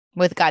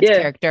 with God's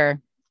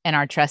character and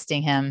our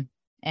trusting him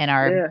and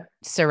our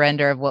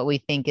surrender of what we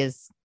think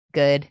is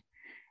good.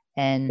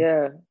 And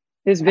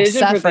his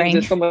vision for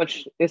things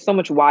is so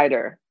much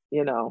wider.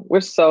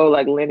 We're so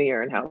like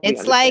linear in how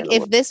it's like,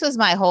 if this was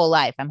my whole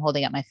life, I'm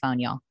holding up my phone,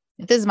 y'all.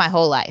 If this is my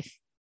whole life,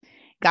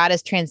 God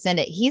is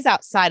transcendent. He's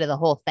outside of the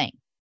whole thing.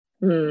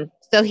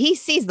 So he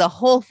sees the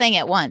whole thing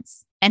at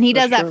once, and he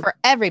does that for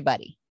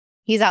everybody.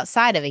 He's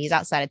outside of it. He's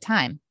outside of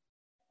time.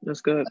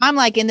 That's good. I'm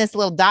like in this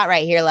little dot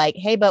right here, like,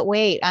 hey, but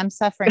wait, I'm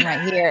suffering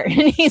right here.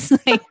 And he's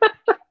like,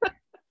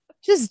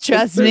 just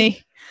trust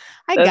me.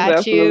 I That's got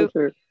absolutely you.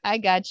 true. I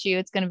got you.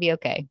 It's going to be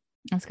okay.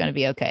 It's going to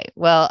be okay.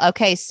 Well,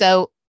 okay.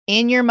 So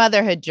in your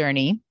motherhood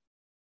journey,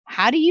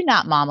 how do you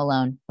not mom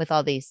alone with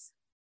all these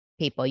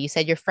people? You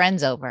said your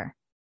friends over.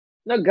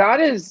 No,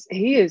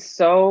 he is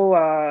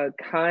so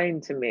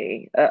kind to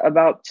me.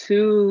 About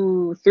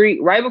 2, 3,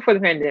 right before the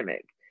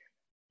pandemic,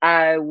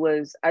 I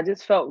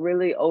just felt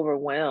really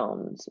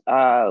overwhelmed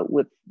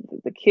with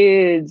the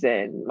kids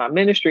and my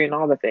ministry and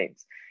all the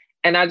things.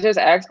 And I just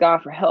asked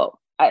God for help.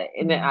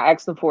 And then I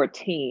asked him for a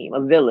team,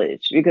 a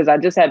village, because I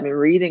just had been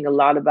reading a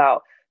lot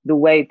about the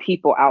way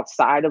people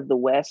outside of the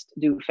West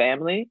do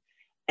family.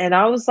 And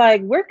I was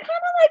like, we're kind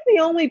of like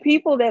the only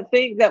people that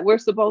think that we're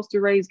supposed to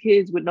raise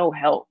kids with no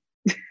help.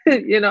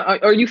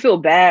 Or you feel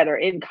bad or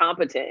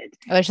incompetent.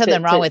 Oh, there's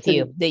something wrong with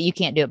you that you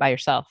can't do it by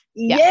yourself.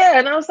 Yeah.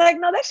 And I was like,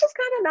 no, that's just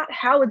kind of not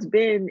how it's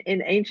been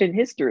in ancient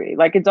history.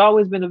 Like, it's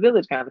always been a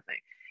village kind of thing.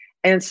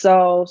 And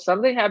so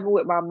something happened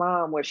with my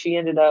mom where she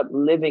ended up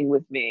living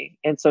with me.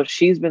 And so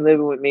she's been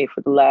living with me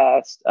for the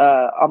last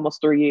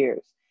almost 3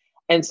 years.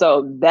 And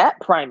so that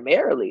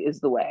primarily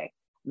is the way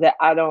that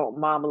I don't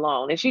mom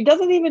alone. And she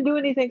doesn't even do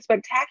anything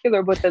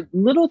spectacular, but the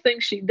little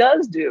things she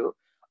does do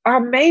are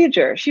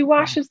major. She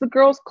washes the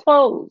girls'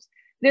 clothes,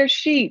 their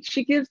sheets.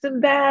 She gives them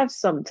baths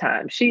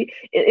sometimes.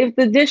 If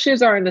the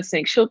dishes are in the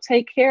sink, she'll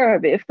take care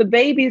of it. If the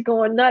baby's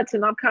going nuts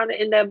and I'm kind of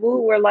in that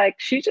mood where like,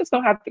 she just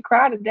don't have to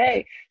cry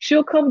today,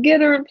 she'll come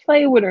get her and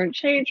play with her and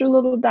change her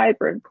little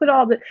diaper and put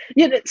all the,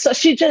 so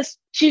she just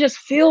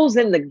fills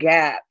in the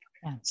gap.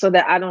 Yeah. So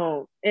that I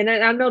don't, and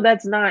I know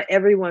that's not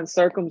everyone's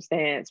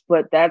circumstance,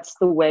 but that's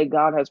the way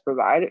God has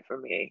provided for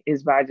me,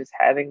 is by just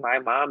having my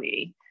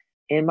mommy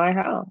in my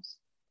house.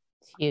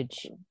 It's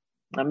huge.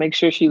 I make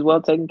sure she's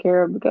well taken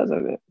care of because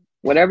of it.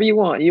 Whatever you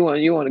want. You want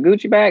a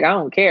Gucci bag? I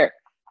don't care.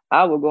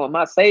 I will go on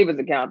my savings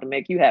account to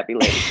make you happy,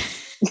 lady.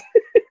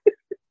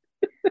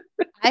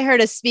 I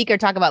heard a speaker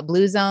talk about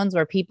blue zones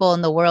where people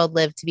in the world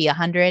live to be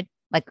 100,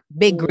 like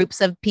big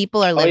groups of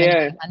people are living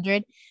at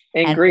 100.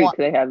 In Greece,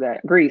 they have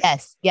that. Greece.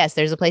 Yes.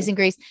 There's a place in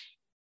Greece.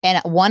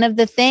 And one of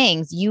the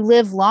things, you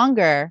live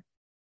longer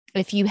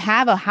if you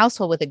have a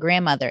household with a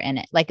grandmother in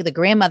it. Like, the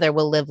grandmother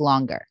will live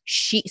longer.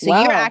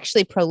 You're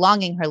actually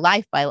prolonging her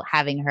life by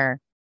having her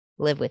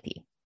live with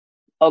you.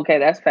 Okay,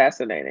 that's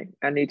fascinating.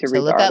 I need to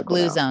read. Look up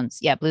Blue Zones.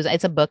 Yeah, Blue.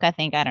 It's a book, I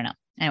think. I don't know.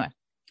 Anyway,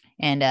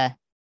 and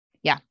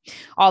yeah,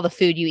 all the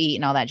food you eat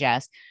and all that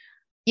jazz.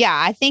 Yeah,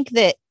 I think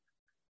that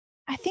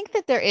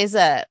there is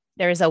a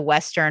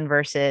Western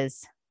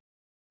versus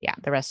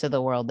the rest of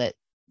the world that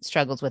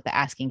struggles with the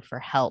asking for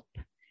help.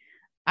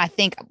 I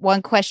think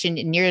one question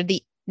near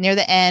the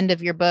end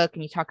of your book,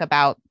 and you talk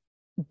about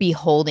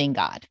beholding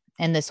God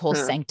and this whole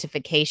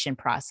sanctification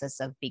process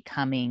of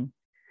becoming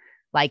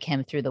like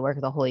him through the work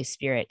of the Holy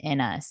Spirit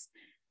in us.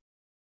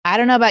 I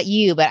don't know about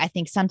you, but I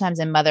think sometimes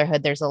in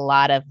motherhood, there's a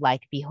lot of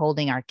like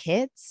beholding our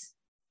kids.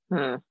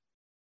 Have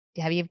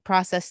you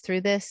processed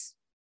through this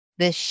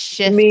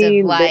shift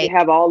of like, they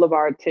have all of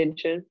our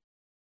attention?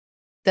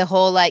 The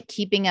whole like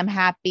keeping them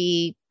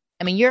happy.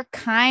 I mean, you're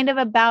kind of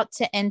about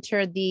to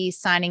enter the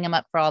signing them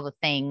up for all the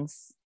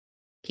things,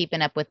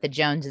 keeping up with the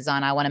Joneses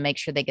on. I want to make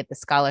sure they get the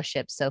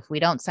scholarship. So if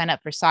we don't sign up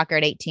for soccer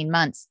at 18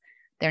 months,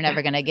 they're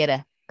never going to get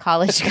a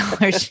college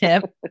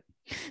scholarship.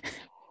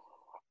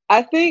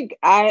 I think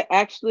I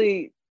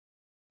actually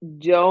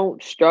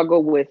don't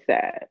struggle with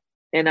that.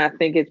 And I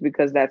think it's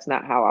because that's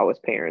not how I was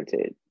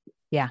parented.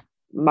 Yeah.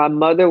 My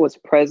mother was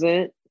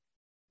present,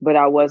 but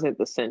I wasn't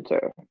the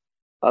center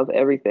of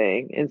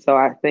everything. And so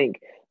I think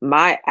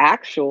my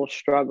actual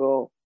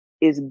struggle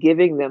is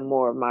giving them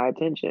more of my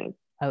attention.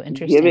 Oh,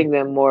 interesting. Giving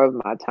them more of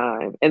my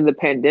time. And the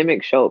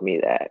pandemic showed me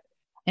that.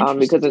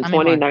 Because in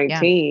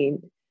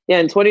 2019,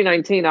 in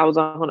 2019, I was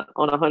on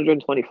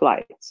 120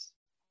 flights.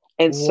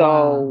 And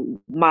so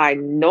my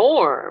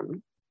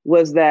norm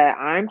was that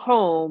I'm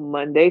home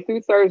Monday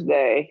through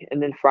Thursday,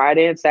 and then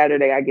Friday and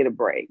Saturday, I get a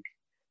break.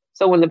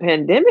 So when the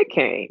pandemic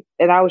came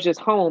and I was just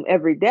home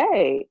every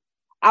day,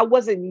 I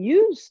wasn't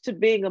used to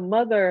being a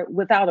mother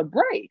without a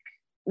break,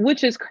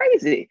 which is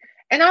crazy.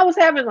 And I was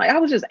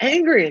just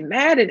angry and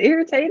mad and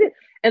irritated.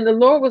 And the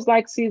Lord was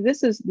like, see,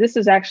 this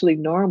is actually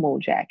normal,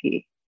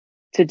 Jackie,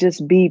 to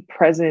just be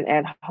present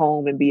at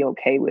home and be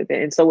okay with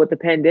it. And so what the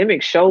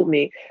pandemic showed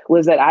me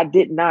was that I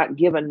did not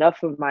give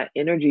enough of my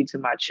energy to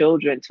my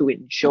children to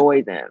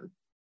enjoy them.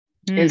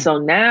 And so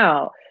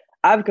now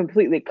I've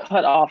completely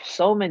cut off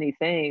so many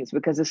things,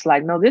 because it's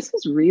like, no, this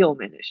is real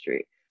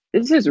ministry.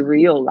 This is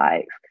real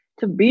life.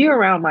 To be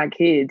around my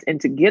kids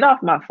and to get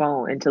off my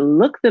phone and to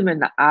look them in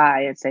the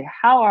eye and say,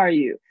 how are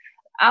you?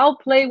 I'll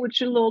play with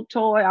your little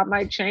toy. I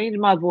might change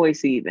my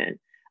voice even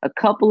a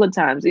couple of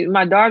times.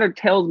 My daughter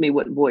tells me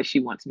what voice she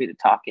wants me to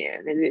talk in,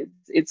 and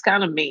it's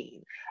kind of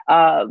mean.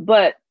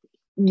 But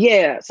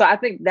yeah, so I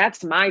think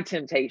that's my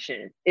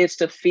temptation, is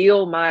to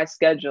fill my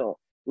schedule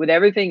with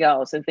everything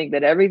else and think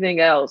that everything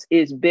else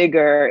is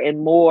bigger and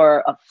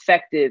more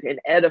effective and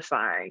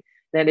edifying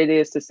than it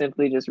is to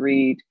simply just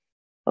read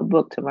a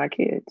book to my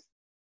kids.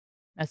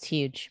 That's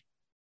huge.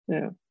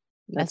 Yeah.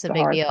 That's a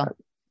big deal.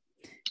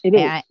 It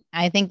is.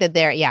 I think that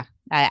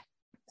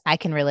I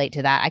can relate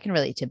to that. I can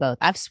relate to both.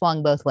 I've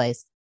swung both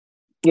ways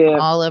Yeah.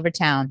 all over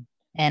town.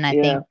 And I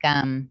Yeah.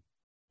 think,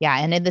 yeah.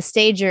 And in the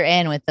stage you're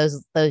in with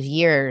those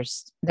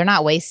years, they're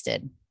not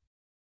wasted.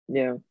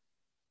 Yeah.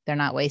 They're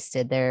not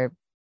wasted.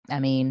 I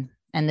mean,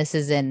 and this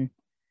is in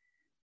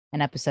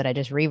an episode I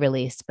just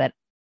re-released, but,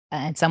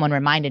 and someone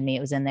reminded me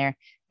it was in there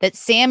that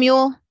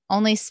Samuel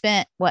only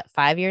spent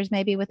 5 years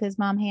maybe with his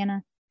mom,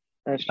 Hannah.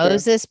 That's true.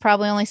 Moses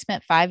probably only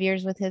spent 5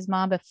 years with his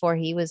mom before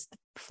he was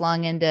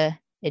flung into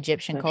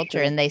Egyptian That's culture.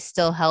 true. And they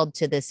still held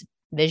to this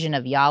vision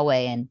of Yahweh,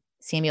 and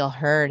Samuel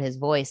heard his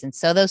voice. And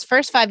so those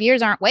first 5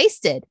 years aren't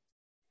wasted.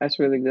 That's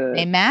really good.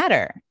 They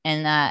matter.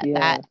 And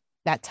Yeah.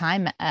 that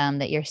time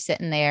that you're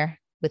sitting there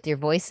with your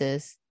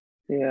voices.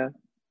 Yeah.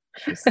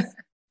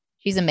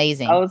 She's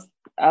amazing.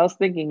 I was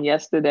thinking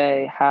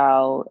yesterday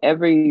how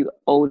every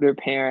older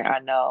parent I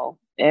know,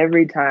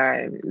 every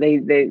time they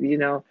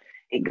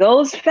it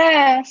goes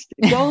fast,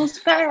 it goes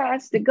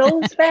fast, it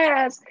goes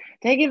fast.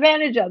 Take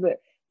advantage of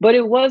it. But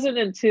it wasn't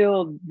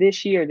until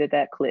this year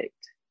that clicked.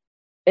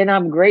 And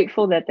I'm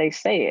grateful that they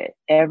say it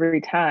every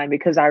time,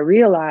 because I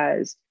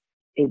realized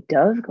it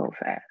does go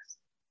fast.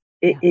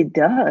 It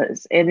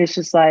does. And it's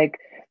just like,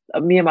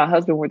 me and my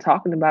husband were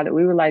talking about it.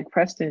 We were like,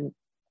 Preston,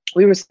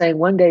 we were saying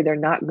one day they're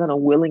not going to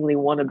willingly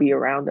want to be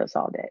around us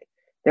all day.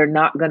 They're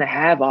not going to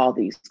have all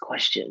these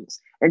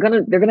questions. They're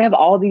going to have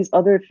all these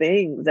other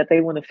things that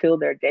they want to fill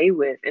their day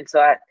with. And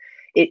so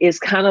it's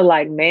kind of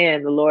like,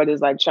 man, the Lord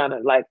is like trying to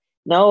like,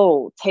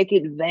 no, take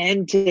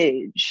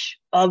advantage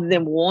of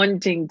them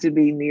wanting to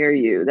be near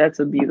you. That's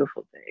a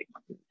beautiful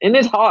thing. And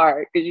it's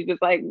hard because you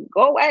just like,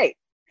 go away.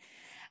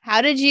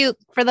 How did you,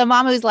 for the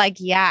mom who's like,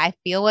 yeah, I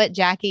feel what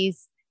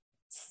Jackie's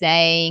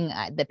saying,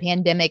 the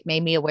pandemic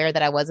made me aware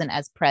that I wasn't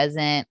as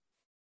present.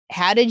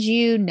 How did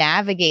you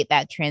navigate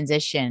that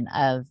transition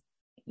of,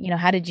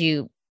 how did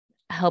you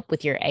help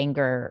with your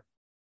anger?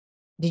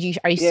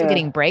 Are you still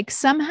getting breaks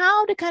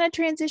somehow to kind of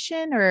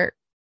transition, or?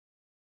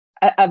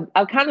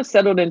 I've kind of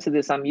settled into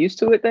this I'm used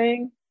to it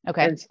thing.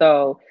 Okay. And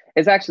so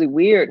it's actually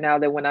weird now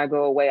that when I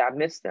go away, I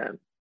miss them.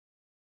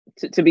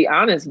 To be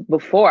honest,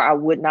 before I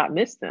would not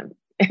miss them.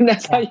 And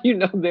that's how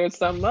there's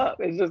some up.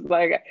 It's just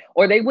like,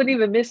 or they wouldn't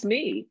even miss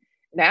me.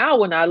 Now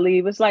when I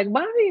leave, it's like,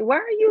 Mommy, why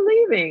are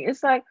you leaving?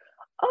 It's like,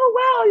 oh,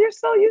 wow, you're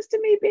so used to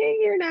me being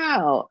here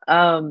now.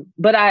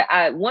 But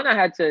I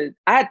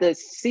had to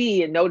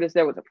see and notice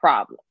there was a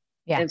problem.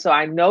 Yeah. And so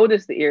I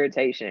noticed the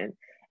irritation.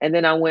 And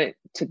then I went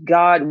to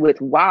God with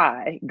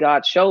why.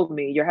 God showed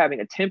me you're having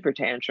a temper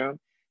tantrum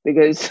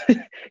because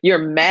you're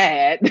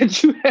mad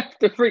that you have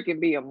to freaking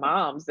be a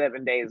mom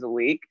 7 days a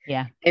week.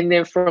 Yeah. And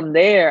then from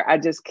there, I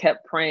just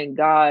kept praying,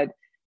 God,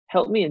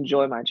 help me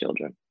enjoy my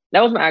children.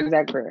 That was my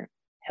exact prayer.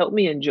 Help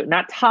me enjoy,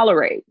 not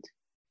tolerate.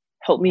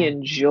 Help me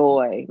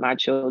enjoy my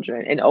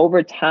children. And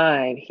over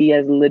time, he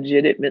has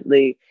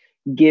legitimately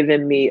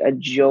given me a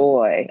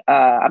joy.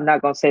 I'm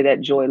not going to say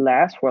that joy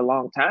lasts for a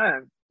long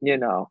time,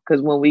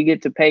 because when we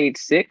get to page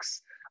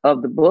 6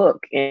 of the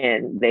book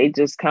and they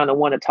just kind of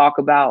want to talk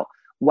about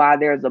why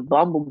there's a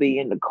bumblebee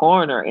in the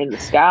corner in the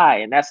sky,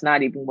 and that's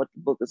not even what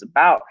the book is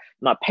about,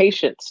 my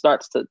patience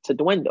starts to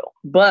dwindle.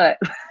 But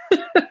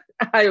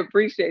I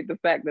appreciate the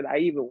fact that I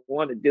even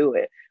want to do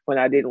it when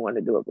I didn't want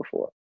to do it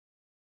before.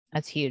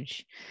 That's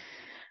huge.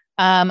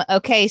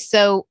 Okay.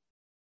 So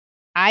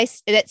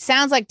it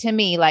sounds like to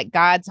me, like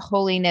God's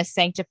holiness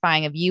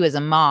sanctifying of you as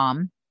a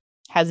mom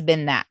has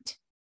been that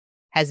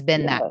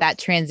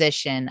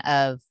transition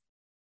of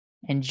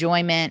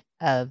enjoyment,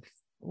 of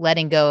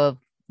letting go of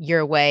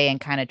your way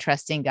and kind of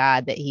trusting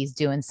God that he's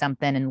doing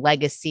something in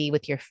legacy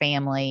with your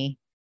family.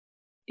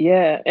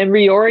 Yeah. And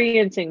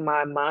reorienting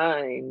my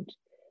mind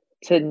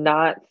to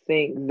not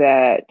think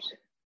that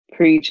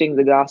preaching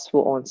the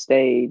gospel on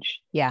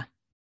stage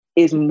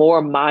is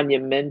more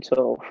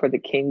monumental for the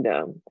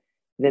kingdom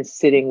than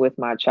sitting with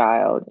my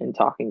child and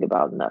talking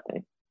about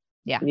nothing.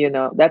 Yeah.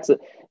 That's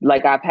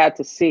like I've had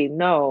to see,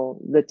 no,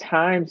 the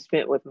time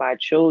spent with my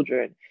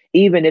children,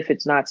 even if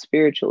it's not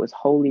spiritual, is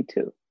holy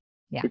too.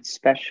 Yeah. It's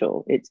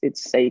special.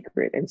 It's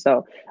sacred. And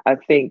so I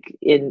think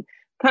in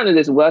kind of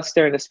this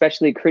Western,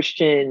 especially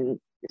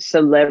Christian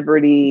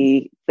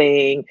celebrity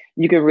thing,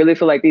 you can really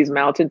feel like these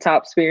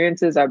mountaintop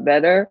experiences are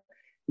better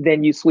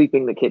than you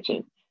sweeping the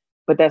kitchen.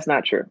 But that's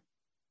not true.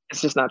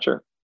 It's just not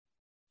true.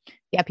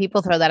 Yeah,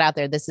 people throw that out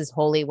there. This is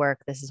holy work.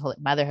 This is holy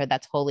motherhood.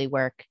 That's holy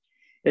work.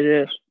 It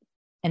is.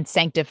 And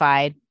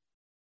sanctified.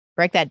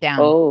 Break that down.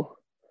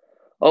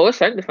 Oh, it's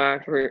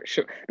sanctified for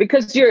sure.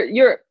 Because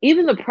you're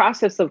even the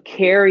process of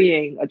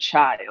carrying a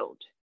child.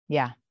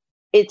 Yeah.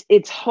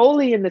 It's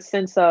holy in the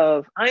sense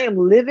of I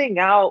am living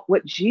out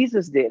what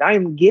Jesus did. I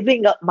am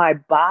giving up my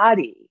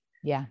body.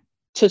 Yeah.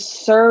 To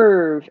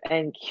serve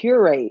and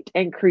curate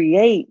and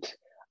create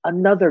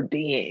another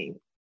being.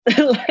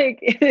 Like,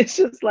 it's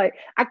just like,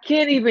 I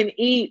can't even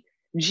eat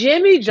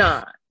Jimmy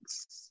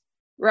John's,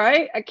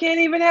 right? I can't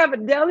even have a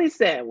deli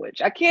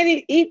sandwich. I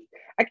can't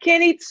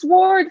eat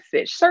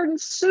swordfish, certain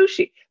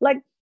sushi.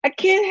 Like, I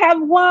can't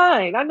have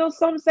wine. I know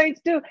some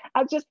saints do.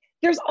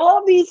 There's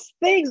all these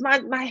things.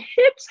 My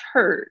hips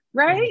hurt,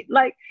 right?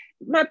 Like,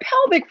 my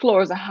pelvic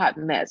floor is a hot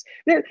mess.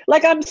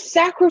 Like I'm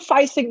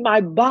sacrificing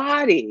my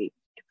body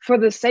for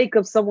the sake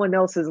of someone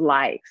else's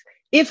life.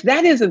 If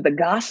that isn't the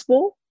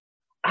gospel,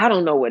 I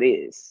don't know what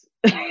is.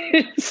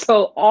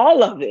 So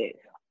all of it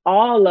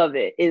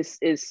is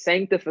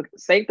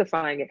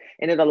sanctifying it,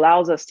 and it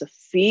allows us to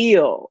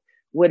feel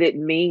what it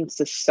means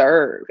to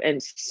serve.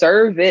 And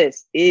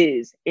service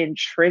is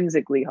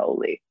intrinsically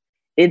holy.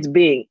 It's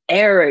being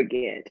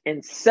arrogant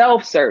and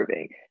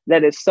self-serving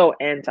that is so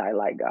anti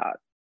like God.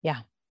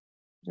 Yeah.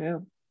 Yeah.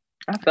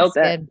 I felt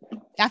That's that.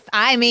 good.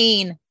 I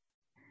mean,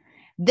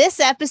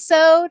 this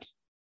episode,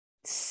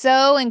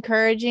 so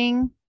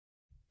encouraging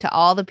to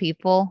all the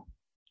people.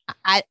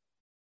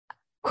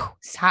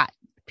 It's hot.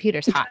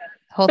 Computer's hot.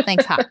 The whole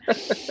thing's hot.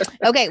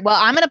 Okay. Well,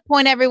 I'm going to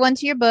point everyone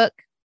to your book,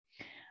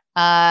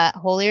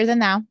 Holier Than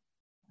Thou.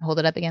 Hold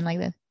it up again like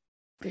this.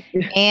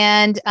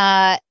 And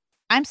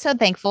I'm so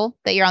thankful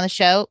that you're on the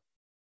show.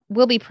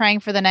 We'll be praying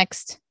for the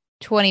next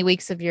 20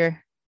 weeks of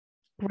your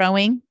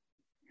growing.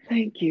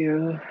 Thank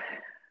you.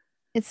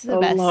 It's the So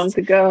best. long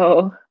to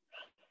go.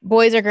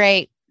 Boys are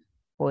great.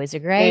 Boys are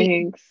great.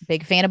 Thanks.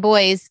 Big fan of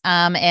boys.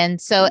 And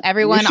so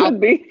everyone, you should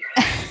be.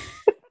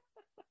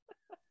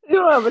 You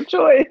don't have a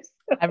choice.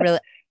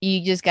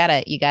 You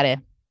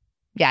gotta,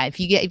 yeah. If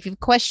you have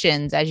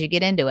questions as you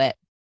get into it.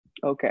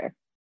 Okay.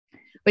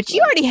 But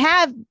you already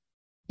have,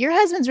 your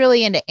husband's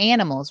really into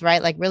animals,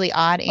 right? Like really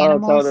odd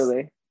animals. Oh,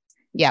 totally.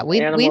 Yeah.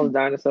 Animals,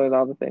 dinosaurs,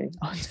 all the things.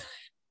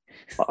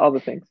 All the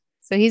things.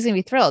 So he's going to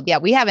be thrilled. Yeah.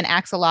 We have an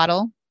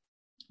axolotl.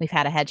 We've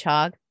had a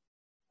hedgehog.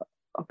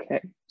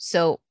 Okay.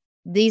 So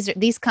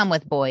these come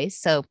with boys.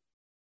 So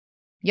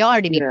y'all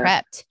already be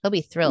prepped. He'll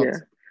be thrilled. Yeah.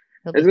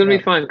 It's going to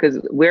be fun because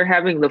we're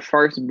having the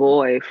first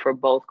boy for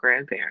both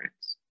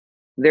grandparents.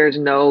 There's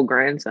no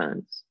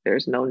grandsons.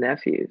 There's no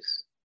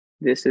nephews.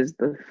 This is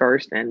the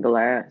first and the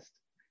last.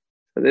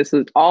 So this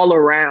is all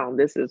around.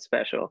 This is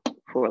special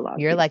for a lot of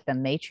You're people. like the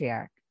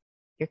matriarch.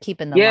 You're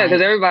keeping the Yeah,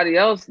 because everybody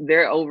else,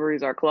 their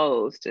ovaries are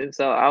closed. And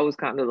so I was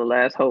kind of the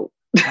last hope.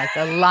 Like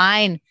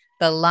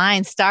the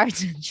line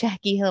starts with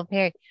Jackie Hill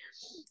Perry.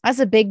 That's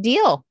a big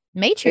deal.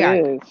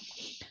 Matriarch.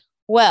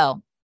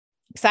 Well,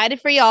 excited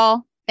for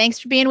y'all. Thanks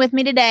for being with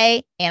me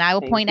today. And I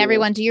will point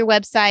everyone to your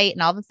website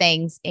and all the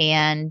things.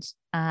 And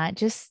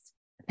just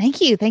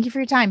thank you. Thank you for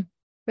your time.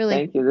 Really.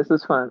 Thank you. This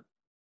was fun.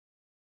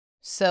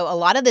 So a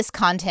lot of this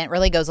content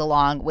really goes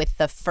along with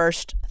the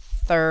first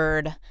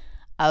third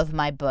of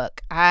my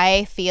book.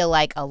 I feel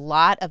like a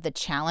lot of the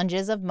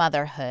challenges of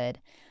motherhood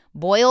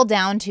boil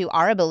down to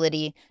our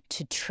ability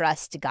to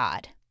trust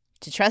God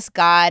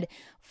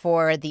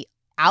for the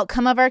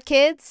outcome of our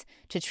kids,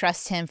 to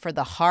trust him for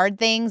the hard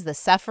things, the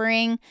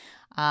suffering.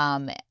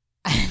 I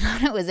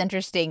thought it was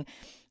interesting.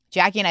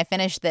 Jackie and I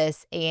finished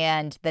this,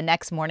 and the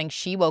next morning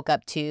she woke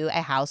up to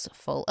a house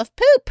full of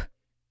poop.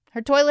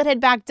 Her toilet had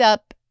backed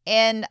up,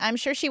 and I'm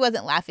sure she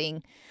wasn't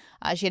laughing.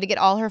 She had to get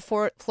all her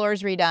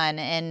floors redone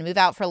and move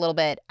out for a little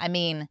bit. I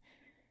mean,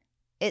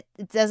 it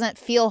doesn't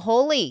feel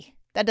holy.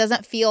 That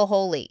doesn't feel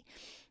holy.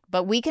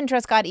 But we can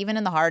trust God even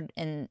in the hard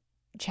and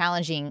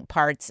challenging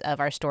parts of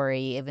our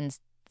story, even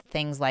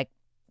things like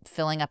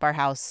filling up our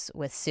house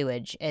with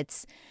sewage.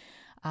 It's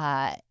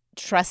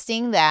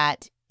trusting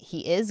that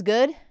he is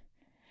good.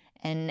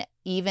 And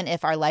even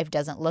if our life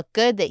doesn't look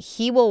good, that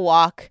he will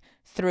walk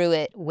through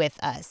it with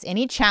us.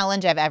 Any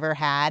challenge I've ever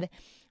had,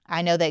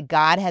 I know that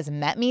God has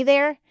met me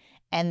there,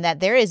 and that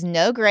there is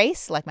no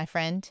grace, like my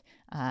friend,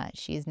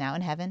 she is now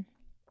in heaven,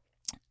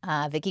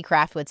 Vicky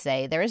Kraft would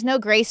say, there is no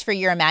grace for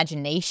your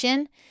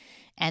imagination.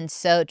 And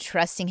so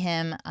trusting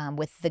him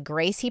with the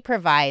grace he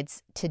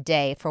provides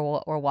today for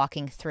what we're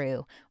walking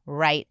through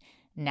right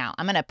now.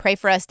 I'm going to pray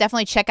for us.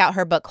 Definitely check out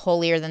her book,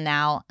 Holier Than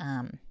Thou.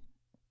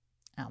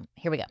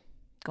 Here we go.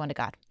 Going to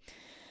God.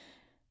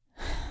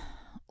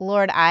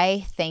 Lord,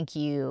 I thank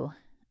you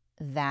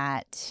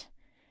that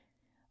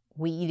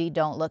we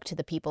don't look to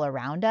the people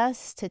around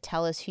us to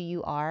tell us who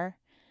you are,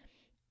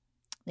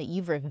 that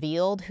you've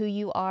revealed who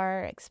you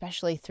are,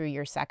 especially through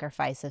your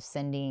sacrifice of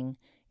sending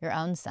your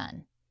own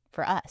son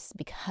for us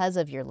because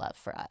of your love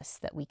for us,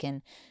 that we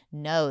can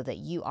know that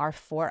you are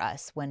for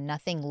us when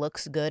nothing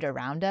looks good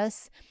around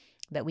us,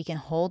 that we can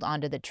hold on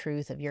to the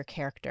truth of your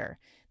character,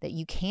 that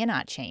you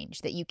cannot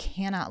change, that you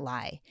cannot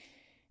lie,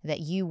 that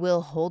you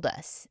will hold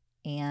us,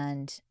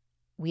 and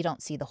we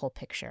don't see the whole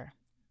picture,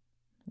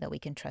 that we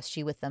can trust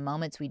you with the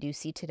moments we do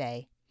see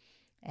today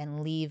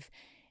and leave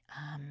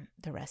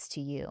the rest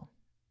to you.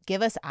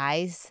 Give us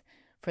eyes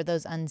for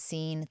those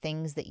unseen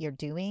things that you're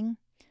doing.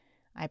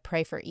 I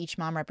pray for each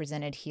mom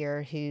represented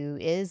here who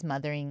is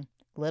mothering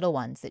little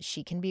ones, that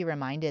she can be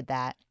reminded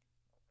that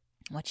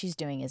what she's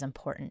doing is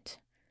important,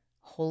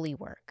 holy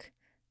work,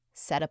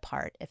 set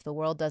apart. If the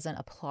world doesn't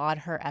applaud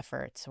her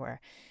efforts or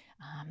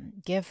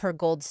give her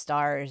gold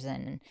stars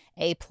and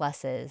A+,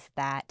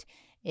 that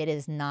it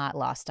is not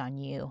lost on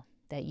you,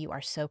 that you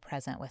are so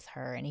present with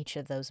her in each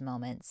of those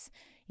moments,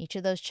 each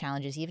of those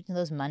challenges, even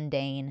those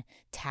mundane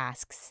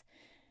tasks.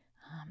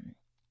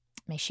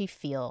 May she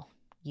feel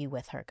you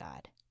with her,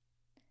 God.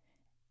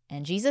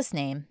 In Jesus'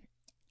 name,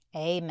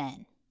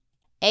 amen.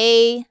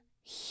 Amen.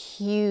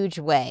 huge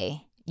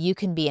way you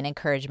can be an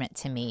encouragement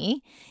to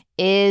me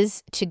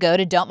is to go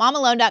to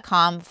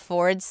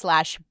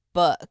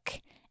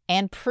don'tmomalone.com/book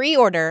and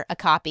pre-order a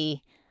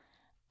copy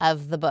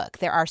of the book.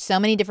 There are so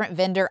many different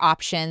vendor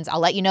options.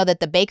 I'll let you know that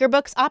the Baker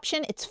Books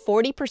option, it's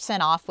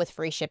 40% off with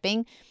free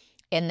shipping.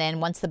 And then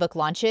once the book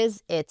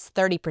launches, it's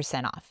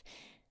 30% off.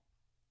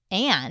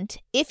 And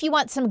if you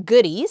want some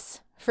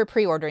goodies for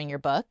pre-ordering your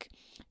book,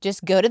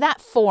 just go to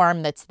that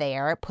form that's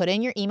there, put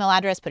in your email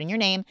address, put in your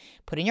name,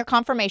 put in your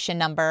confirmation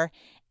number,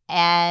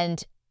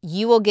 and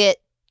you will get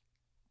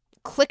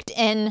clicked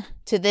in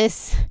to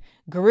this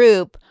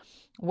group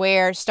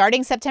where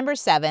starting September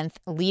 7th,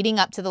 leading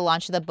up to the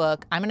launch of the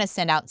book, I'm going to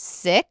send out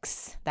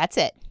 6, that's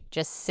it,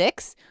 just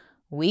 6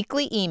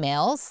 weekly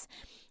emails.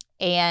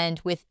 And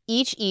with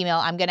each email,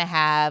 I'm going to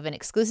have an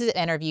exclusive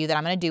interview that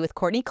I'm going to do with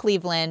Courtney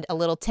Cleveland, a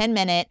little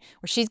 10-minute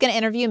where she's going to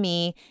interview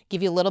me,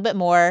 give you a little bit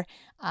more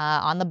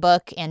on the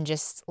book and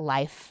just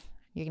life.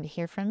 You're going to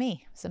hear from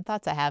me, some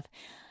thoughts I have.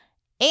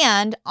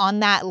 And on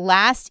that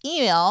last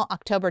email,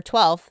 October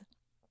 12th,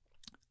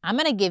 I'm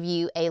going to give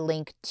you a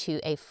link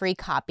to a free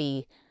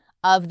copy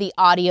of the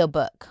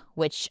audiobook,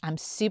 which I'm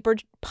super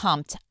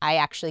pumped I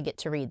actually get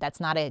to read. That's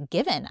not a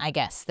given, I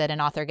guess, that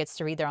an author gets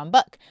to read their own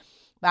book.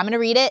 But I'm going to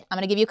read it. I'm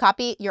going to give you a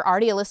copy. You're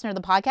already a listener to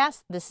the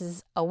podcast. This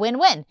is a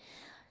win-win.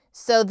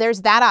 So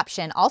there's that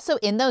option. Also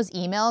in those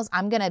emails,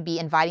 I'm going to be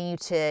inviting you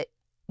to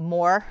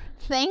more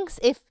things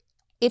if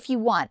you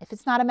want. If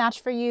it's not a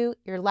match for you,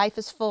 your life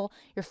is full,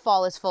 your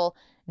fall is full,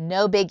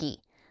 no biggie.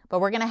 But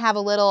we're going to have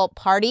a little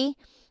party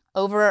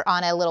over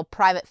on a little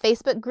private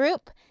Facebook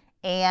group.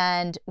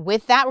 And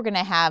with that, we're going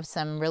to have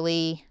some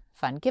really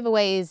fun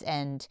giveaways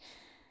and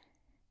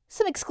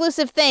some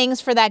exclusive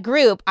things for that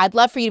group I'd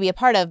love for you to be a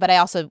part of, but I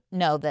also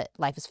know that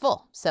life is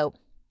full. So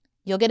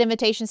you'll get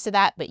invitations to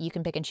that, but you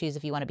can pick and choose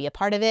if you want to be a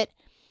part of it.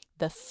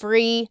 The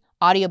free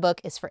audiobook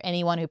is for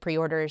anyone who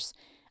pre-orders,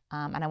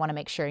 and I want to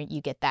make sure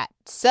you get that.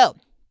 So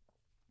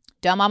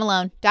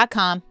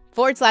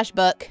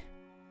don'tmomalone.com/book.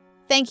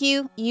 Thank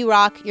you. You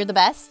rock. You're the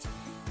best.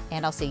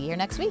 And I'll see you here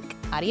next week.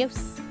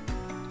 Adios.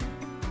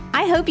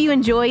 I hope you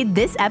enjoyed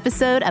this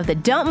episode of the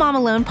Don't Mom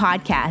Alone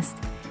podcast.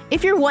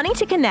 If you're wanting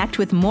to connect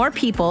with more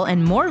people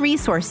and more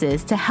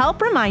resources to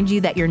help remind you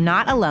that you're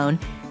not alone,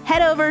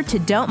 head over to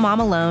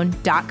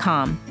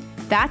don'tmomalone.com.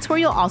 That's where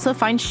you'll also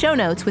find show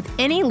notes with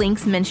any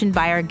links mentioned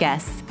by our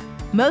guests.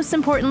 Most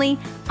importantly,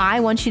 I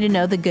want you to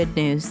know the good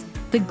news,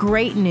 the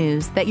great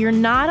news that you're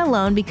not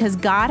alone because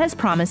God has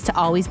promised to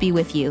always be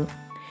with you.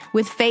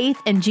 With faith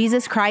in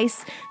Jesus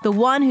Christ, the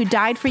one who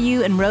died for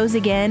you and rose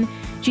again,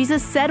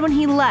 Jesus said when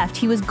he left,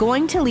 he was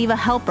going to leave a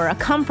helper, a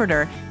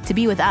comforter, to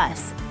be with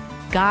us.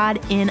 God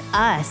in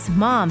us.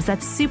 Moms,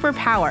 that's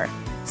superpower.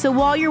 So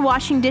while you're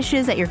washing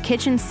dishes at your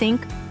kitchen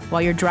sink,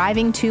 while you're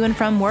driving to and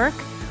from work,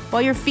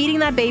 while you're feeding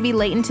that baby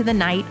late into the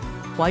night,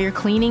 while you're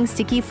cleaning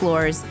sticky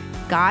floors,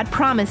 God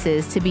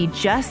promises to be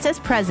just as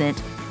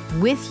present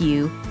with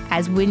you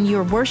as when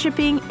you're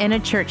worshiping in a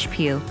church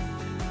pew.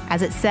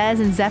 As it says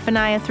in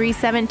Zephaniah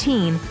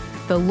 3:17,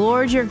 the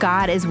Lord your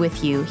God is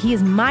with you. He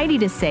is mighty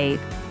to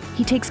save.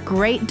 He takes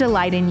great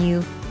delight in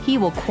you. He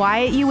will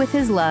quiet you with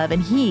his love,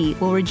 and he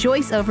will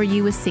rejoice over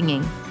you with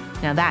singing.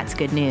 Now that's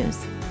good news.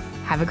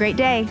 Have a great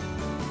day.